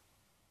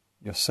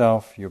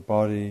yourself, your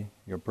body,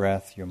 your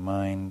breath, your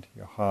mind,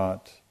 your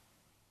heart,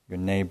 your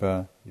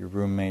neighbor, your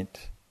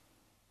roommate,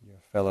 your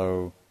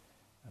fellow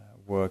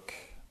work,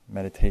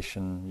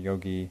 meditation,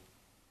 yogi,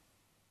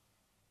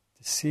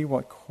 to see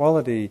what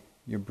quality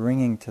you're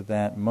bringing to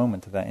that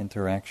moment, to that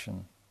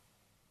interaction.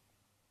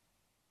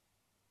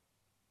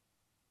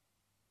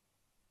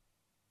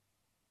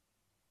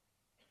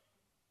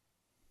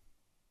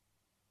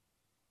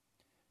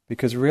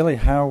 Because really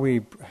how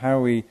we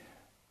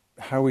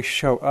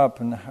show up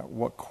and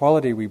what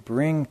quality we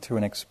bring to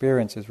an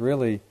experience is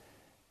really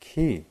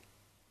key.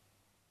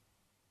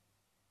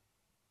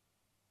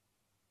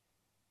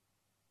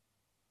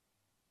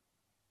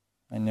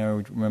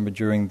 Remember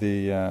during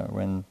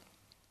when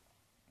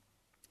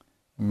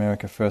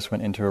America first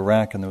went into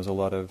Iraq and there was a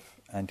lot of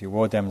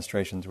anti-war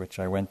demonstrations which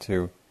I went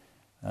to,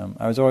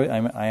 I was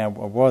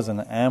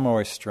and am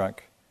always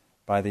struck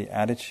by the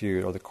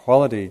attitude or the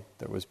quality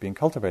that was being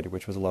cultivated,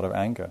 which was a lot of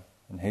anger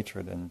and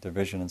hatred and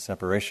division and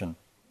separation,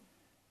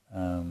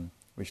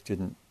 which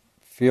didn't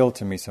feel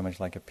to me so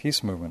much like a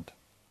peace movement.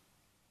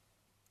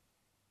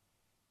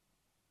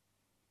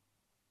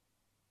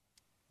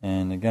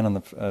 And again, on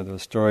the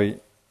story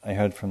I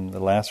heard from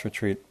the last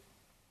retreat,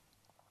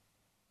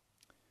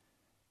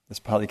 this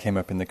partly came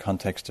up in the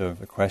context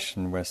of a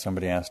question where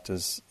somebody asked,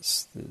 does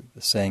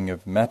the saying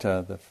of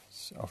metta,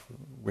 of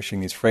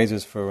wishing these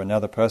phrases for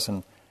another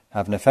person,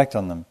 have an effect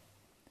on them?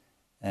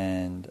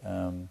 And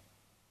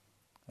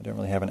I don't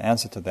really have an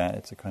answer to that.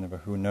 It's a kind of a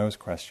who knows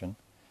question.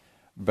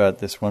 But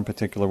this one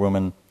particular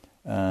woman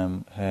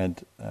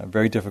had a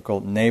very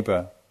difficult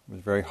neighbor,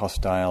 was very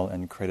hostile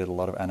and created a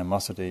lot of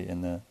animosity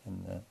in the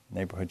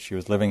neighborhood she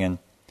was living in.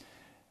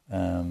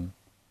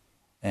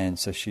 And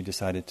so she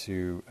decided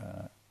to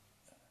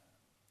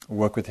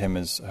work with him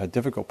as her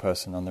difficult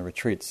person on the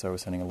retreat, so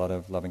sending a lot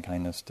of loving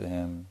kindness to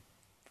him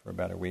for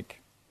about a week.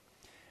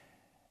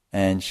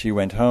 And she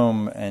went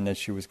home, and as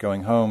she was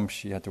going home,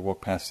 she had to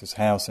walk past his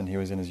house, and he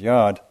was in his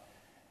yard,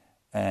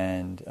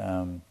 and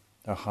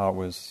her heart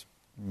was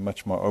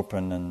much more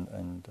open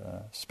and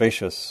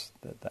spacious.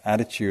 The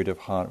attitude of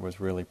heart was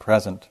really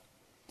present.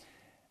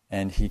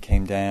 And he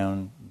came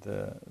down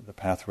the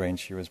pathway, and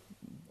she was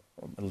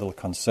a little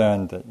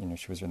concerned that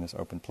she was in this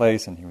open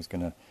place and he was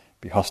going to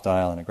be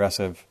hostile and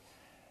aggressive.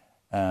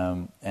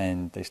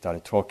 And they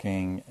started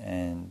talking,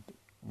 and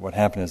what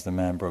happened is the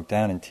man broke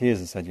down in tears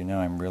and said,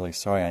 I'm really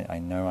sorry, I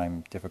know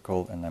I'm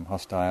difficult and I'm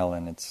hostile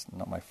and it's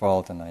not my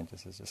fault and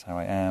this is just how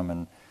I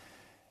am,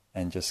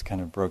 and just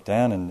kind of broke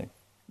down and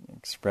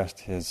expressed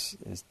his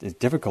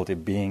difficulty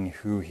being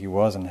who he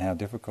was and how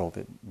difficult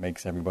it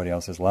makes everybody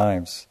else's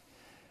lives.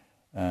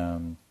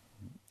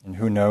 And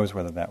who knows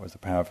whether that was the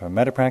power of her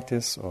metta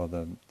practice or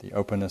the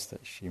openness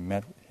that she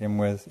met him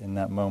with in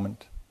that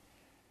moment.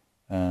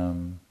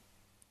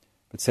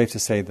 But safe to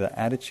say, the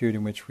attitude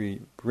in which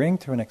we bring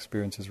to an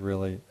experience is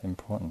really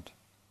important.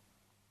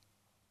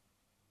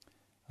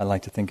 I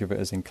like to think of it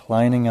as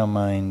inclining our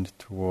mind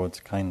towards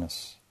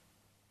kindness,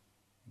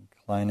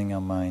 inclining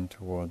our mind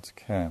towards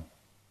care.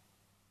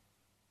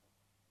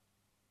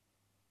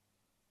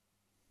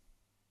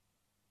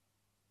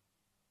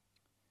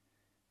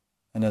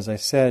 And as I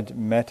said,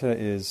 metta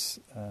is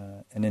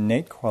an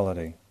innate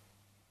quality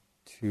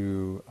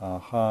to our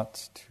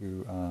hearts,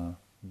 to our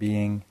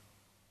being.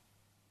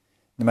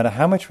 no matter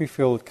how much we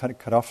feel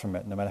cut off from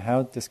it, no matter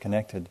how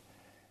disconnected,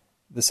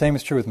 the same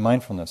is true with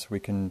mindfulness. We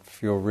can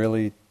feel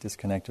really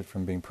disconnected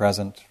from being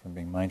present, from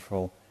being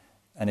mindful,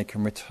 and it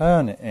can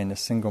return in a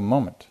single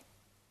moment.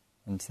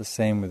 And it's the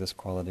same with this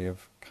quality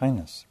of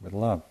kindness, with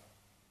love.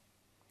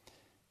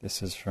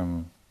 This is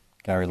from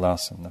Gary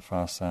Larson, The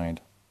Far Side.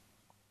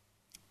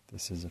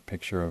 This is a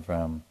picture of,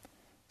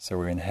 so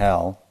we're in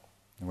hell,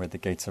 and we're at the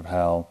gates of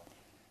hell,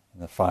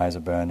 and the fires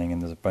are burning,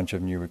 and there's a bunch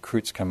of new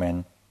recruits come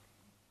in,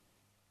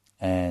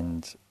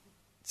 and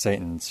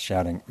Satan's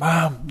shouting,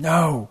 "Mom,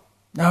 no!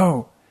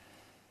 No!"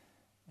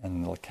 And the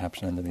little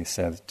caption underneath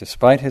says,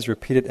 "Despite his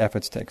repeated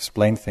efforts to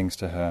explain things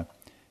to her,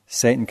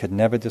 Satan could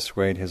never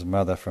dissuade his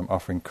mother from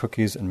offering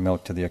cookies and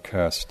milk to the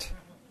accursed."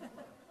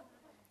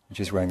 And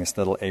she's wearing this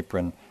little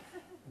apron,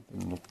 a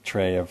little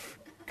tray of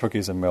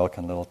cookies and milk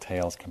and little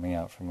tails coming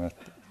out from her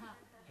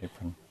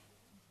apron.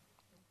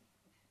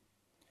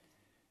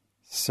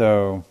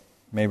 So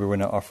maybe we're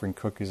not offering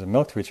cookies and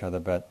milk to each other,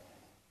 but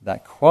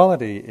that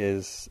quality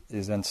is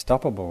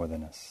unstoppable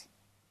within us.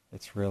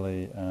 It's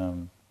really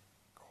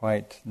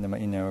quite,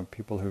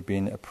 people who've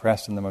been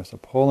oppressed in the most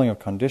appalling of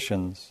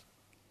conditions,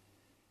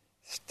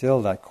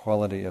 still that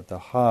quality of the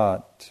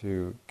heart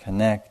to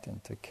connect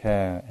and to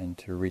care and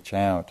to reach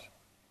out.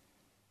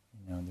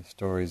 The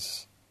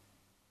stories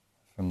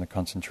from the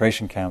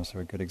concentration camps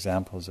are good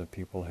examples of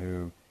people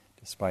who,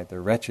 despite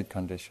their wretched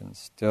conditions,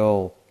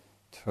 still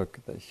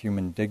took the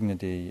human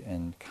dignity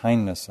and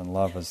kindness and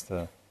love as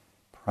the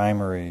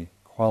primary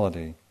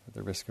quality at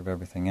the risk of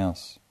everything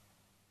else.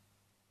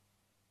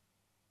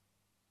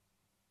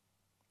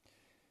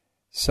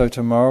 So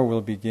tomorrow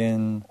we'll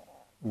begin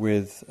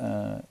with,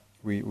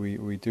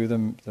 we do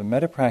the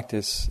metta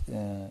practice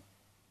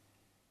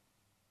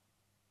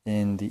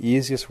in the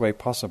easiest way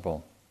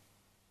possible.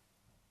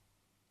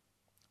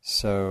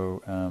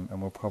 So,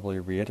 and we'll probably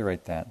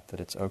reiterate that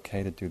it's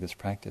okay to do this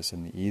practice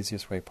in the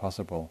easiest way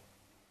possible.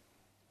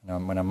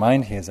 When our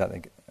mind hears that,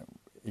 it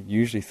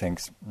usually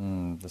thinks,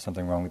 there's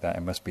something wrong with that,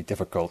 it must be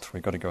difficult,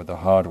 we've got to go the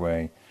hard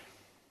way.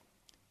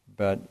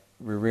 But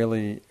we'll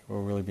really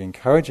be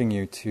encouraging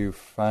you to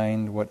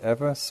find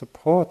whatever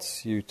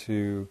supports you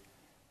to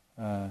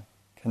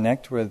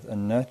connect with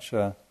and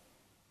nurture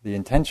the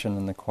intention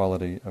and the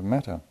quality of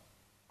metta.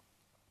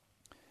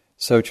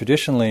 So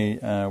traditionally,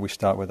 we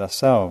start with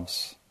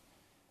ourselves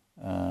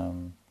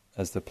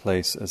as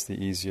the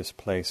easiest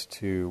place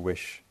to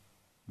wish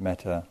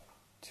metta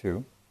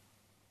to.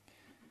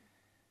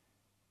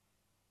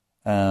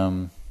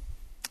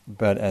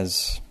 But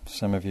as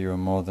some of you are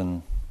more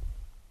than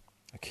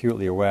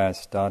acutely aware,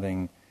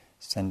 sending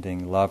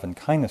love and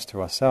kindness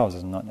to ourselves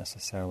is not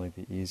necessarily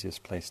the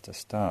easiest place to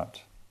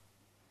start.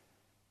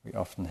 We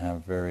often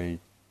have very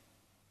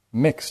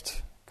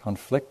mixed,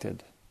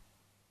 conflicted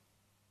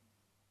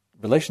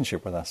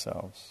relationship with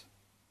ourselves.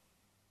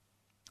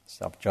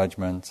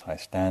 Self-judgments, high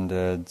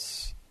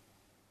standards,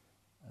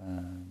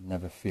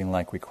 never feeling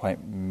like we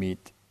quite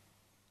meet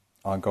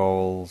our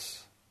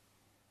goals.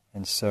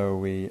 And so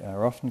we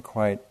often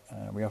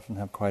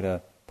have quite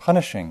a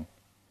punishing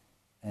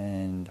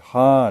and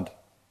hard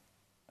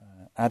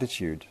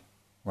attitude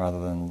rather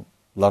than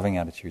loving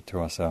attitude to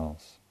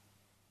ourselves.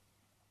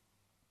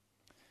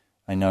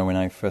 I know when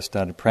I first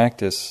started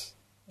practice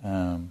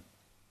in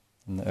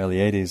the early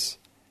 80s,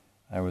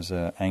 I was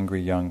an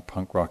angry young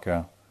punk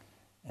rocker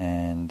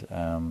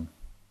and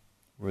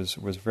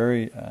was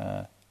very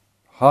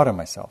hard on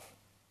myself,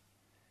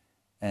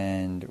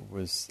 and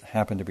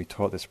happened to be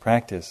taught this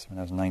practice when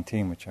I was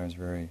 19, which I was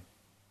very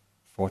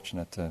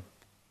fortunate to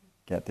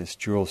get this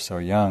jewel so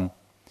young.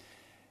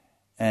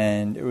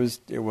 And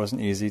it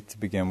wasn't easy to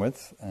begin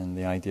with, and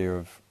the idea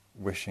of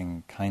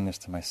wishing kindness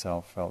to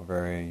myself felt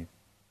very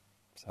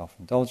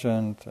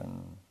self-indulgent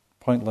and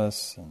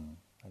pointless, and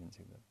I didn't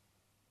see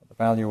what the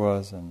value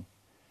was.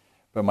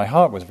 But my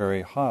heart was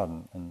very hard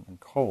and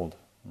cold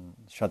and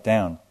shut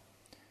down.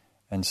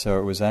 And so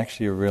it was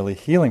actually a really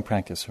healing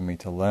practice for me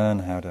to learn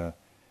how to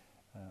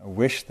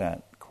wish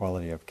that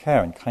quality of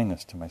care and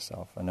kindness to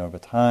myself. And over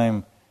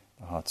time,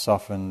 the heart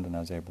softened, and I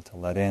was able to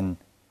let in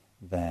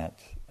that,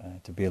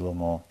 to be a little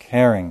more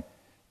caring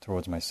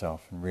towards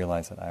myself and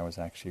realize that I was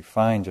actually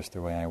fine just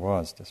the way I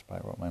was,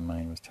 despite what my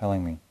mind was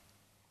telling me.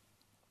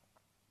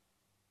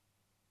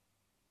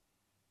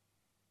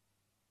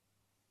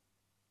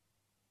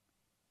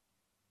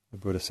 The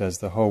Buddha says,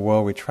 the whole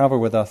world we travel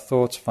with our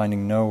thoughts,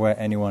 finding nowhere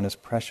anyone as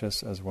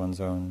precious as one's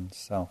own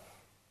self.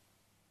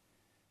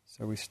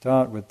 So we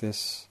start with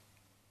this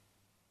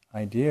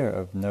idea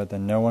of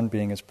no one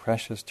being as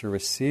precious to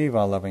receive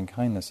our loving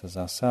kindness as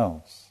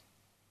ourselves.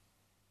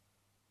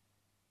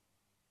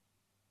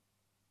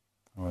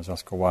 Or as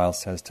Oscar Wilde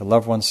says, to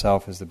love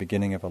oneself is the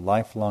beginning of a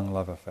lifelong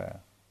love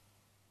affair.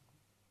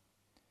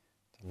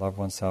 To love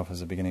oneself is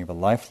the beginning of a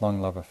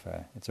lifelong love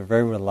affair. It's a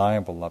very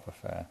reliable love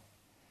affair.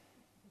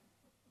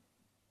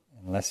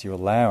 Unless you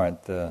allow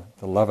it, the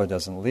lover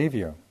doesn't leave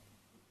you.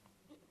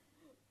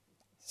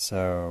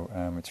 So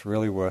it's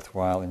really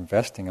worthwhile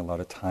investing a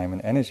lot of time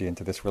and energy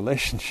into this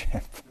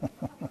relationship.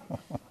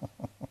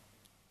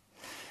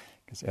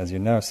 Because as you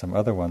know, some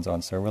other ones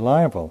aren't so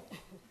reliable.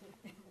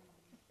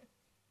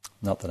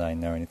 Not that I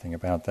know anything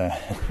about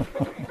that.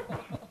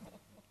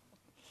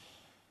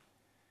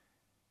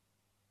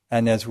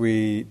 And as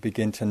we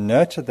begin to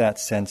nurture that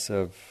sense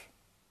of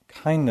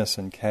kindness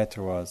and care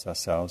towards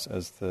ourselves,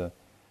 as the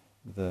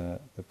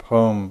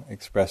poem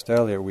expressed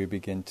earlier, it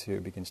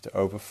begins to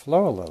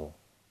overflow a little.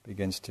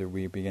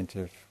 We begin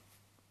to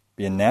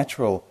be a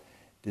natural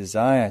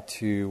desire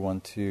to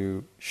want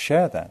to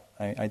share that.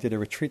 I did a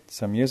retreat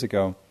some years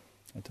ago.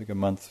 I took a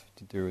month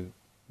to do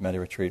a Metta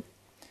retreat,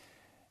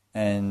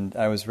 and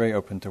I was very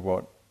open to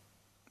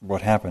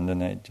what happened,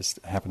 and it just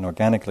happened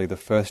organically. The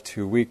first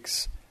 2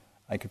 weeks,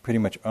 I could pretty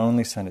much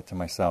only send it to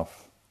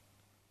myself.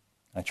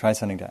 I tried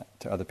sending that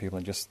to other people,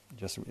 and just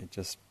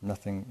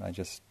nothing.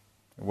 It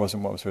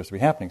wasn't what was supposed to be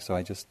happening. So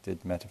I just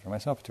did metta for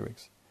myself for 2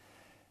 weeks,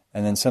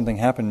 and then something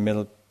happened in the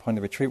middle point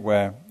of the retreat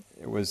where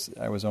it was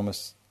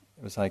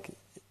like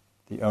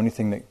the only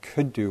thing that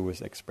could do was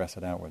express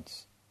it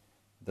outwards.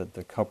 That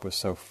the cup was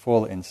so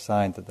full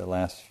inside that the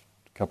last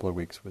couple of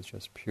weeks was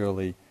just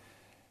purely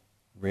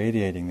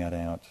radiating that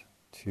out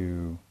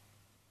to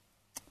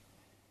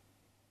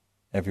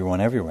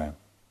everyone everywhere.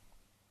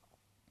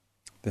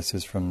 This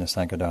is from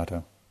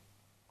Nisargadatta.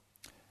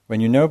 When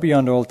you know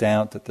beyond all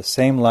doubt that the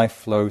same life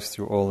flows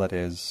through all that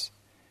is,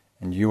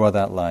 and you are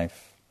that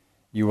life,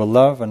 you will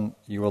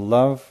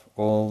love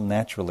all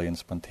naturally and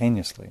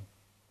spontaneously.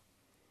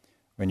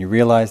 When you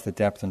realize the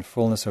depth and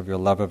fullness of your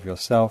love of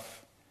yourself,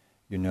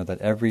 you know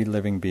that every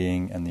living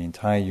being and the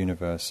entire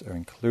universe are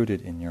included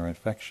in your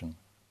affection.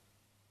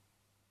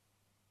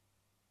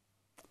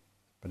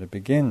 But it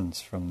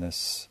begins from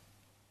this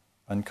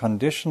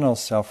unconditional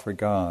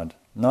self-regard.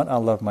 Not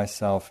I'll love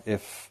myself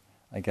if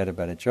I get a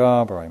better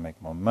job, or I make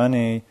more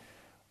money,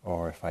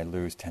 or if I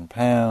lose 10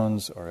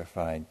 pounds, or if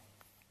I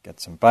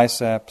get some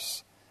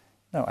biceps.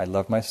 No, I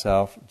love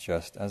myself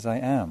just as I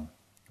am.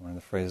 One of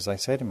the phrases I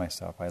say to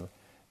myself,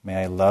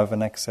 may I love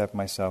and accept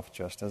myself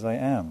just as I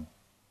am.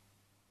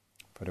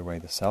 Put away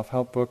the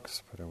self-help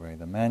books, put away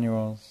the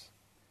manuals.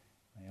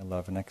 May I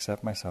love and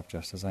accept myself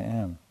just as I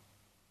am.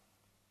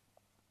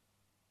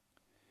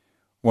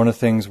 One of the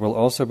things we'll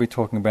also be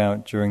talking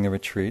about during the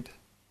retreat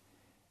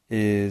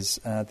is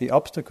the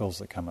obstacles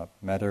that come up.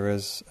 Metta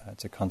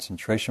it's a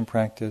concentration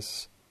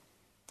practice,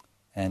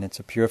 and it's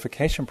a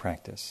purification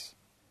practice.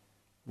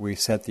 We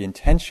set the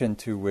intention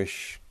to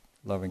wish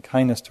loving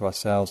kindness to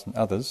ourselves and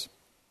others,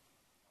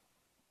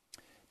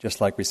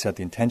 just like we set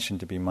the intention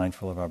to be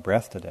mindful of our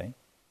breath today.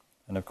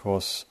 And of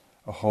course,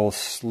 a whole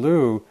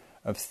slew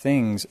of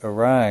things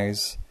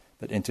arise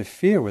that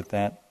interfere with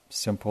that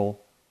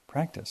simple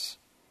practice.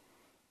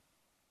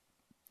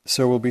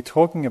 So we'll be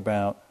talking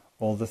about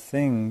all the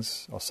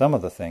things, or some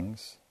of the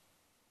things,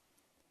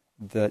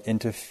 that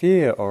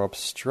interfere or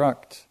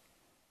obstruct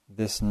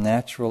this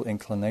natural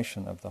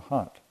inclination of the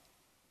heart.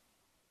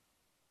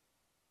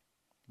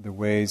 The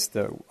ways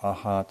that our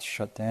hearts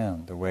shut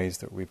down, the ways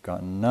that we've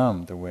gotten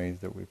numb, the ways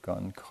that we've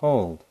gotten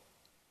cold,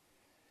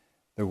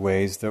 the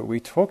ways that we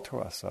talk to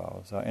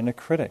ourselves, our inner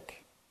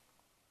critic,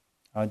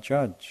 our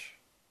judge,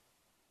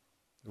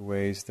 the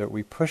ways that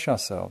we push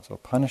ourselves or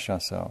punish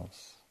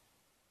ourselves,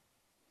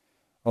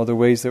 or the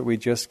ways that we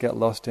just get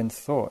lost in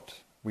thought,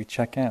 we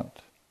check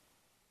out,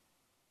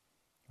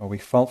 or we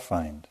fault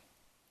find.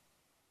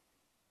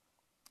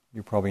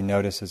 You probably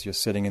notice as you're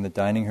sitting in the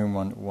dining room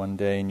one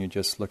day and you're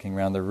just looking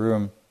around the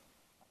room,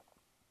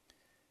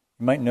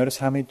 you might notice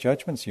how many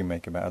judgments you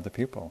make about other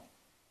people.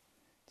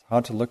 It's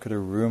hard to look at a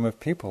room of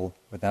people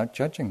without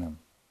judging them.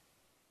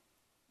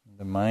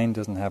 The mind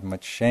doesn't have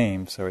much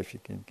shame, so if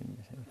it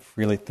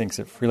freely thinks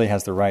it freely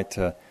has the right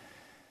to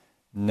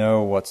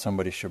know what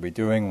somebody should be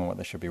doing and what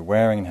they should be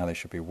wearing and how they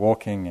should be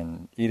walking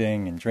and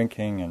eating and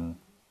drinking,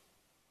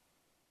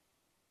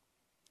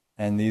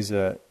 and these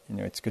are,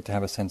 it's good to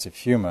have a sense of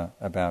humor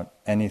about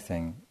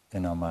anything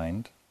in our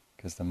mind,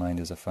 because the mind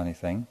is a funny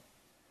thing.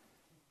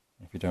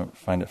 If you don't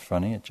find it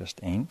funny, it just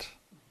ain't.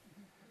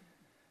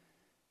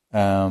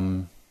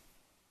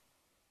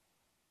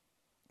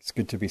 It's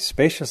good to be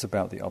spacious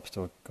about the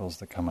obstacles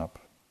that come up.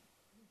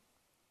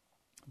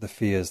 The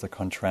fears, the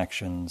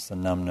contractions, the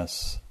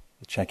numbness,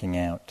 the checking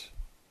out,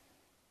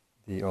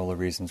 all the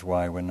reasons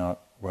why we're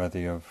not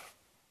worthy of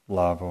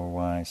love or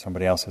why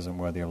somebody else isn't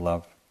worthy of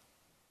love.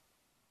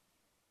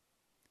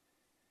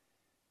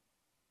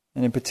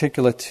 And in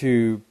particular,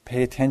 to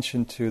pay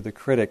attention to the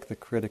critic. The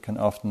critic can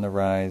often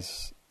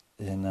arise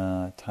in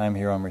time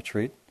here on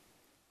retreat.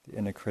 The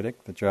inner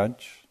critic, the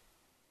judge,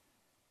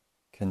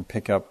 can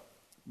pick up,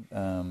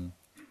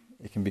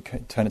 it can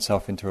turn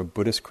itself into a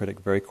Buddhist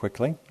critic very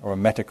quickly, or a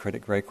Metta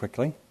critic very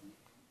quickly.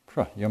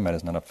 Your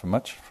Metta's not up for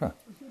much. How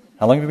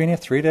long have you been here?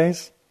 3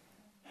 days?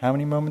 How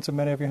many moments of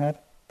Metta have you had?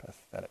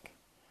 Pathetic.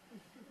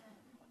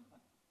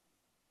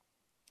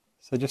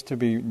 So just to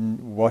be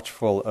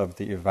watchful of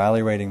the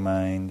evaluating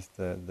mind,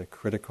 the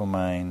critical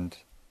mind,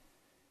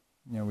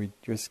 we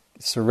just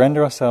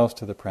surrender ourselves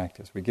to the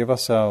practice. We give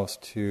ourselves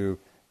to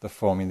the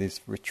form. These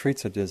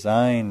retreats are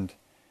designed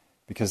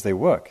because they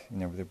work.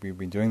 We've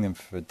been doing them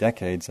for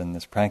decades, and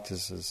these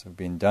practices have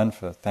been done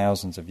for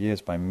thousands of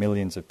years by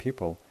millions of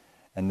people,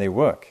 and they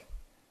work.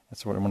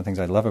 That's one of the things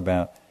I love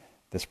about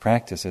this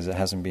practice, is it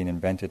hasn't been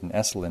invented in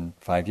Esalen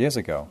 5 years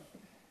ago.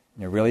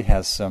 It really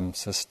has some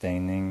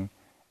sustaining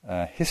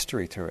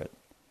history to it.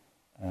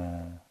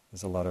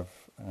 There's a lot of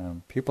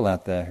people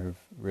out there who've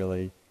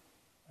really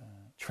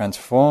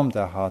transformed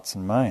their hearts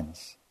and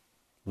minds,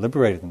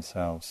 liberated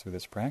themselves through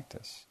this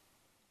practice.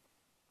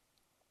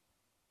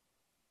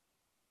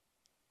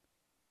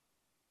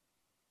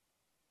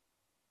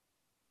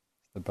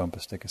 The bumper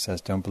sticker says,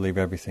 "Don't believe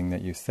everything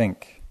that you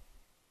think."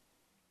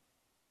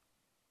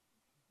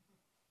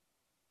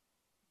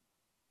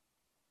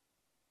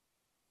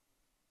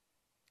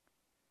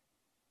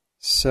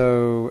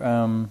 So,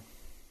 I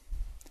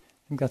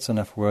think that's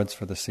enough words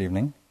for this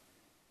evening.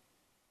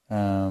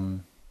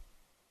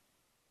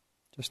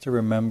 Just to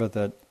remember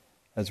that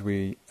as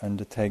we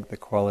undertake the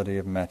quality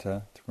of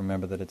metta, to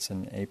remember that it's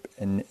an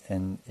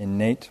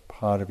innate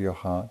part of your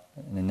heart,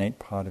 an innate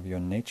part of your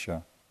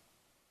nature.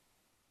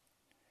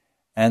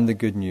 And the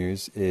good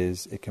news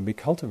is it can be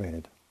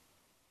cultivated,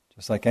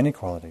 just like any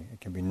quality.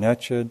 It can be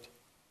nurtured.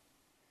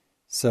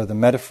 So the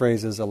metta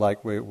phrases are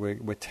like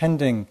we're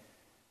tending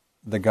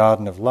the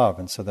garden of love,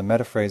 and so the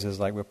metta phrase is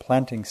like we're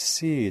planting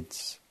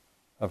seeds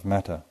of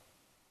metta,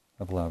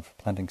 of love,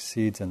 planting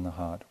seeds in the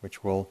heart,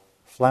 which will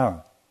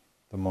flower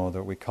the more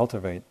that we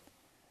cultivate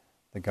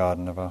the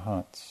garden of our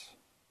hearts.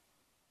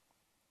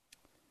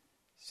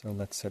 So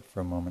let's sit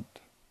for a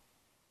moment.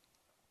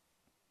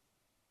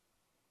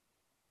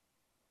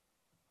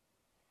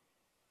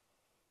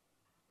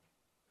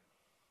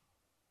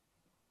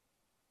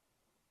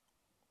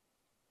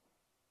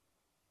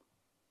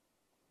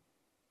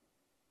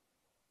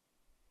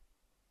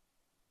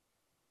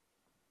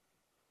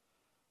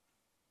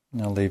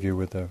 And I'll leave you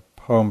with a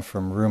poem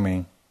from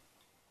Rumi.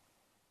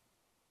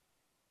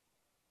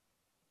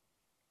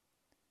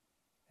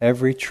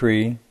 Every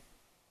tree,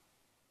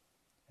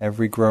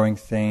 every growing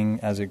thing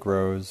as it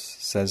grows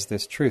says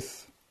this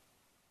truth.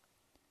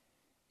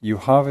 You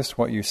harvest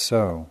what you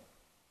sow.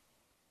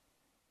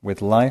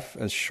 With life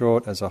as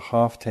short as a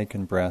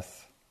half-taken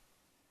breath,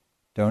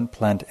 don't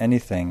plant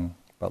anything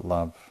but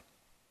love.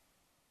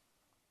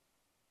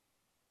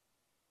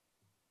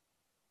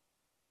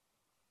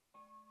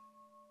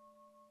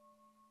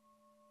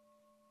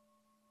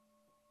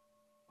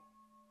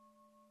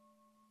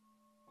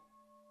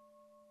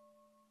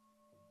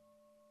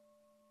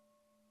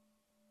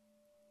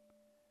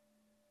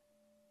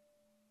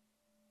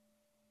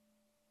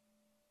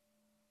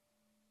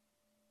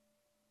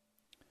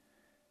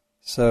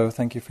 So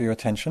thank you for your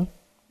attention.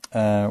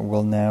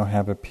 We'll now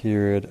have a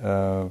period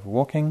of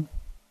walking,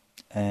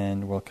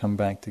 and we'll come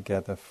back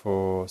together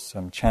for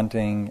some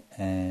chanting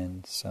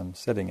and some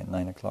sitting at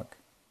 9 o'clock.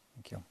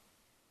 Thank you.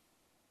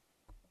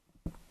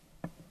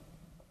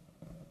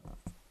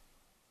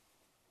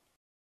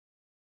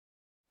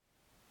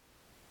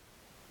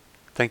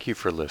 Thank you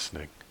for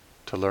listening.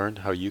 To learn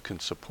how you can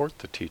support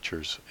the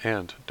teachers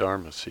and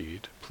Dharma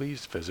Seed,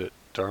 please visit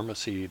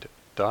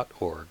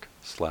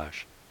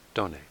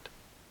dharmaseed.org/donate.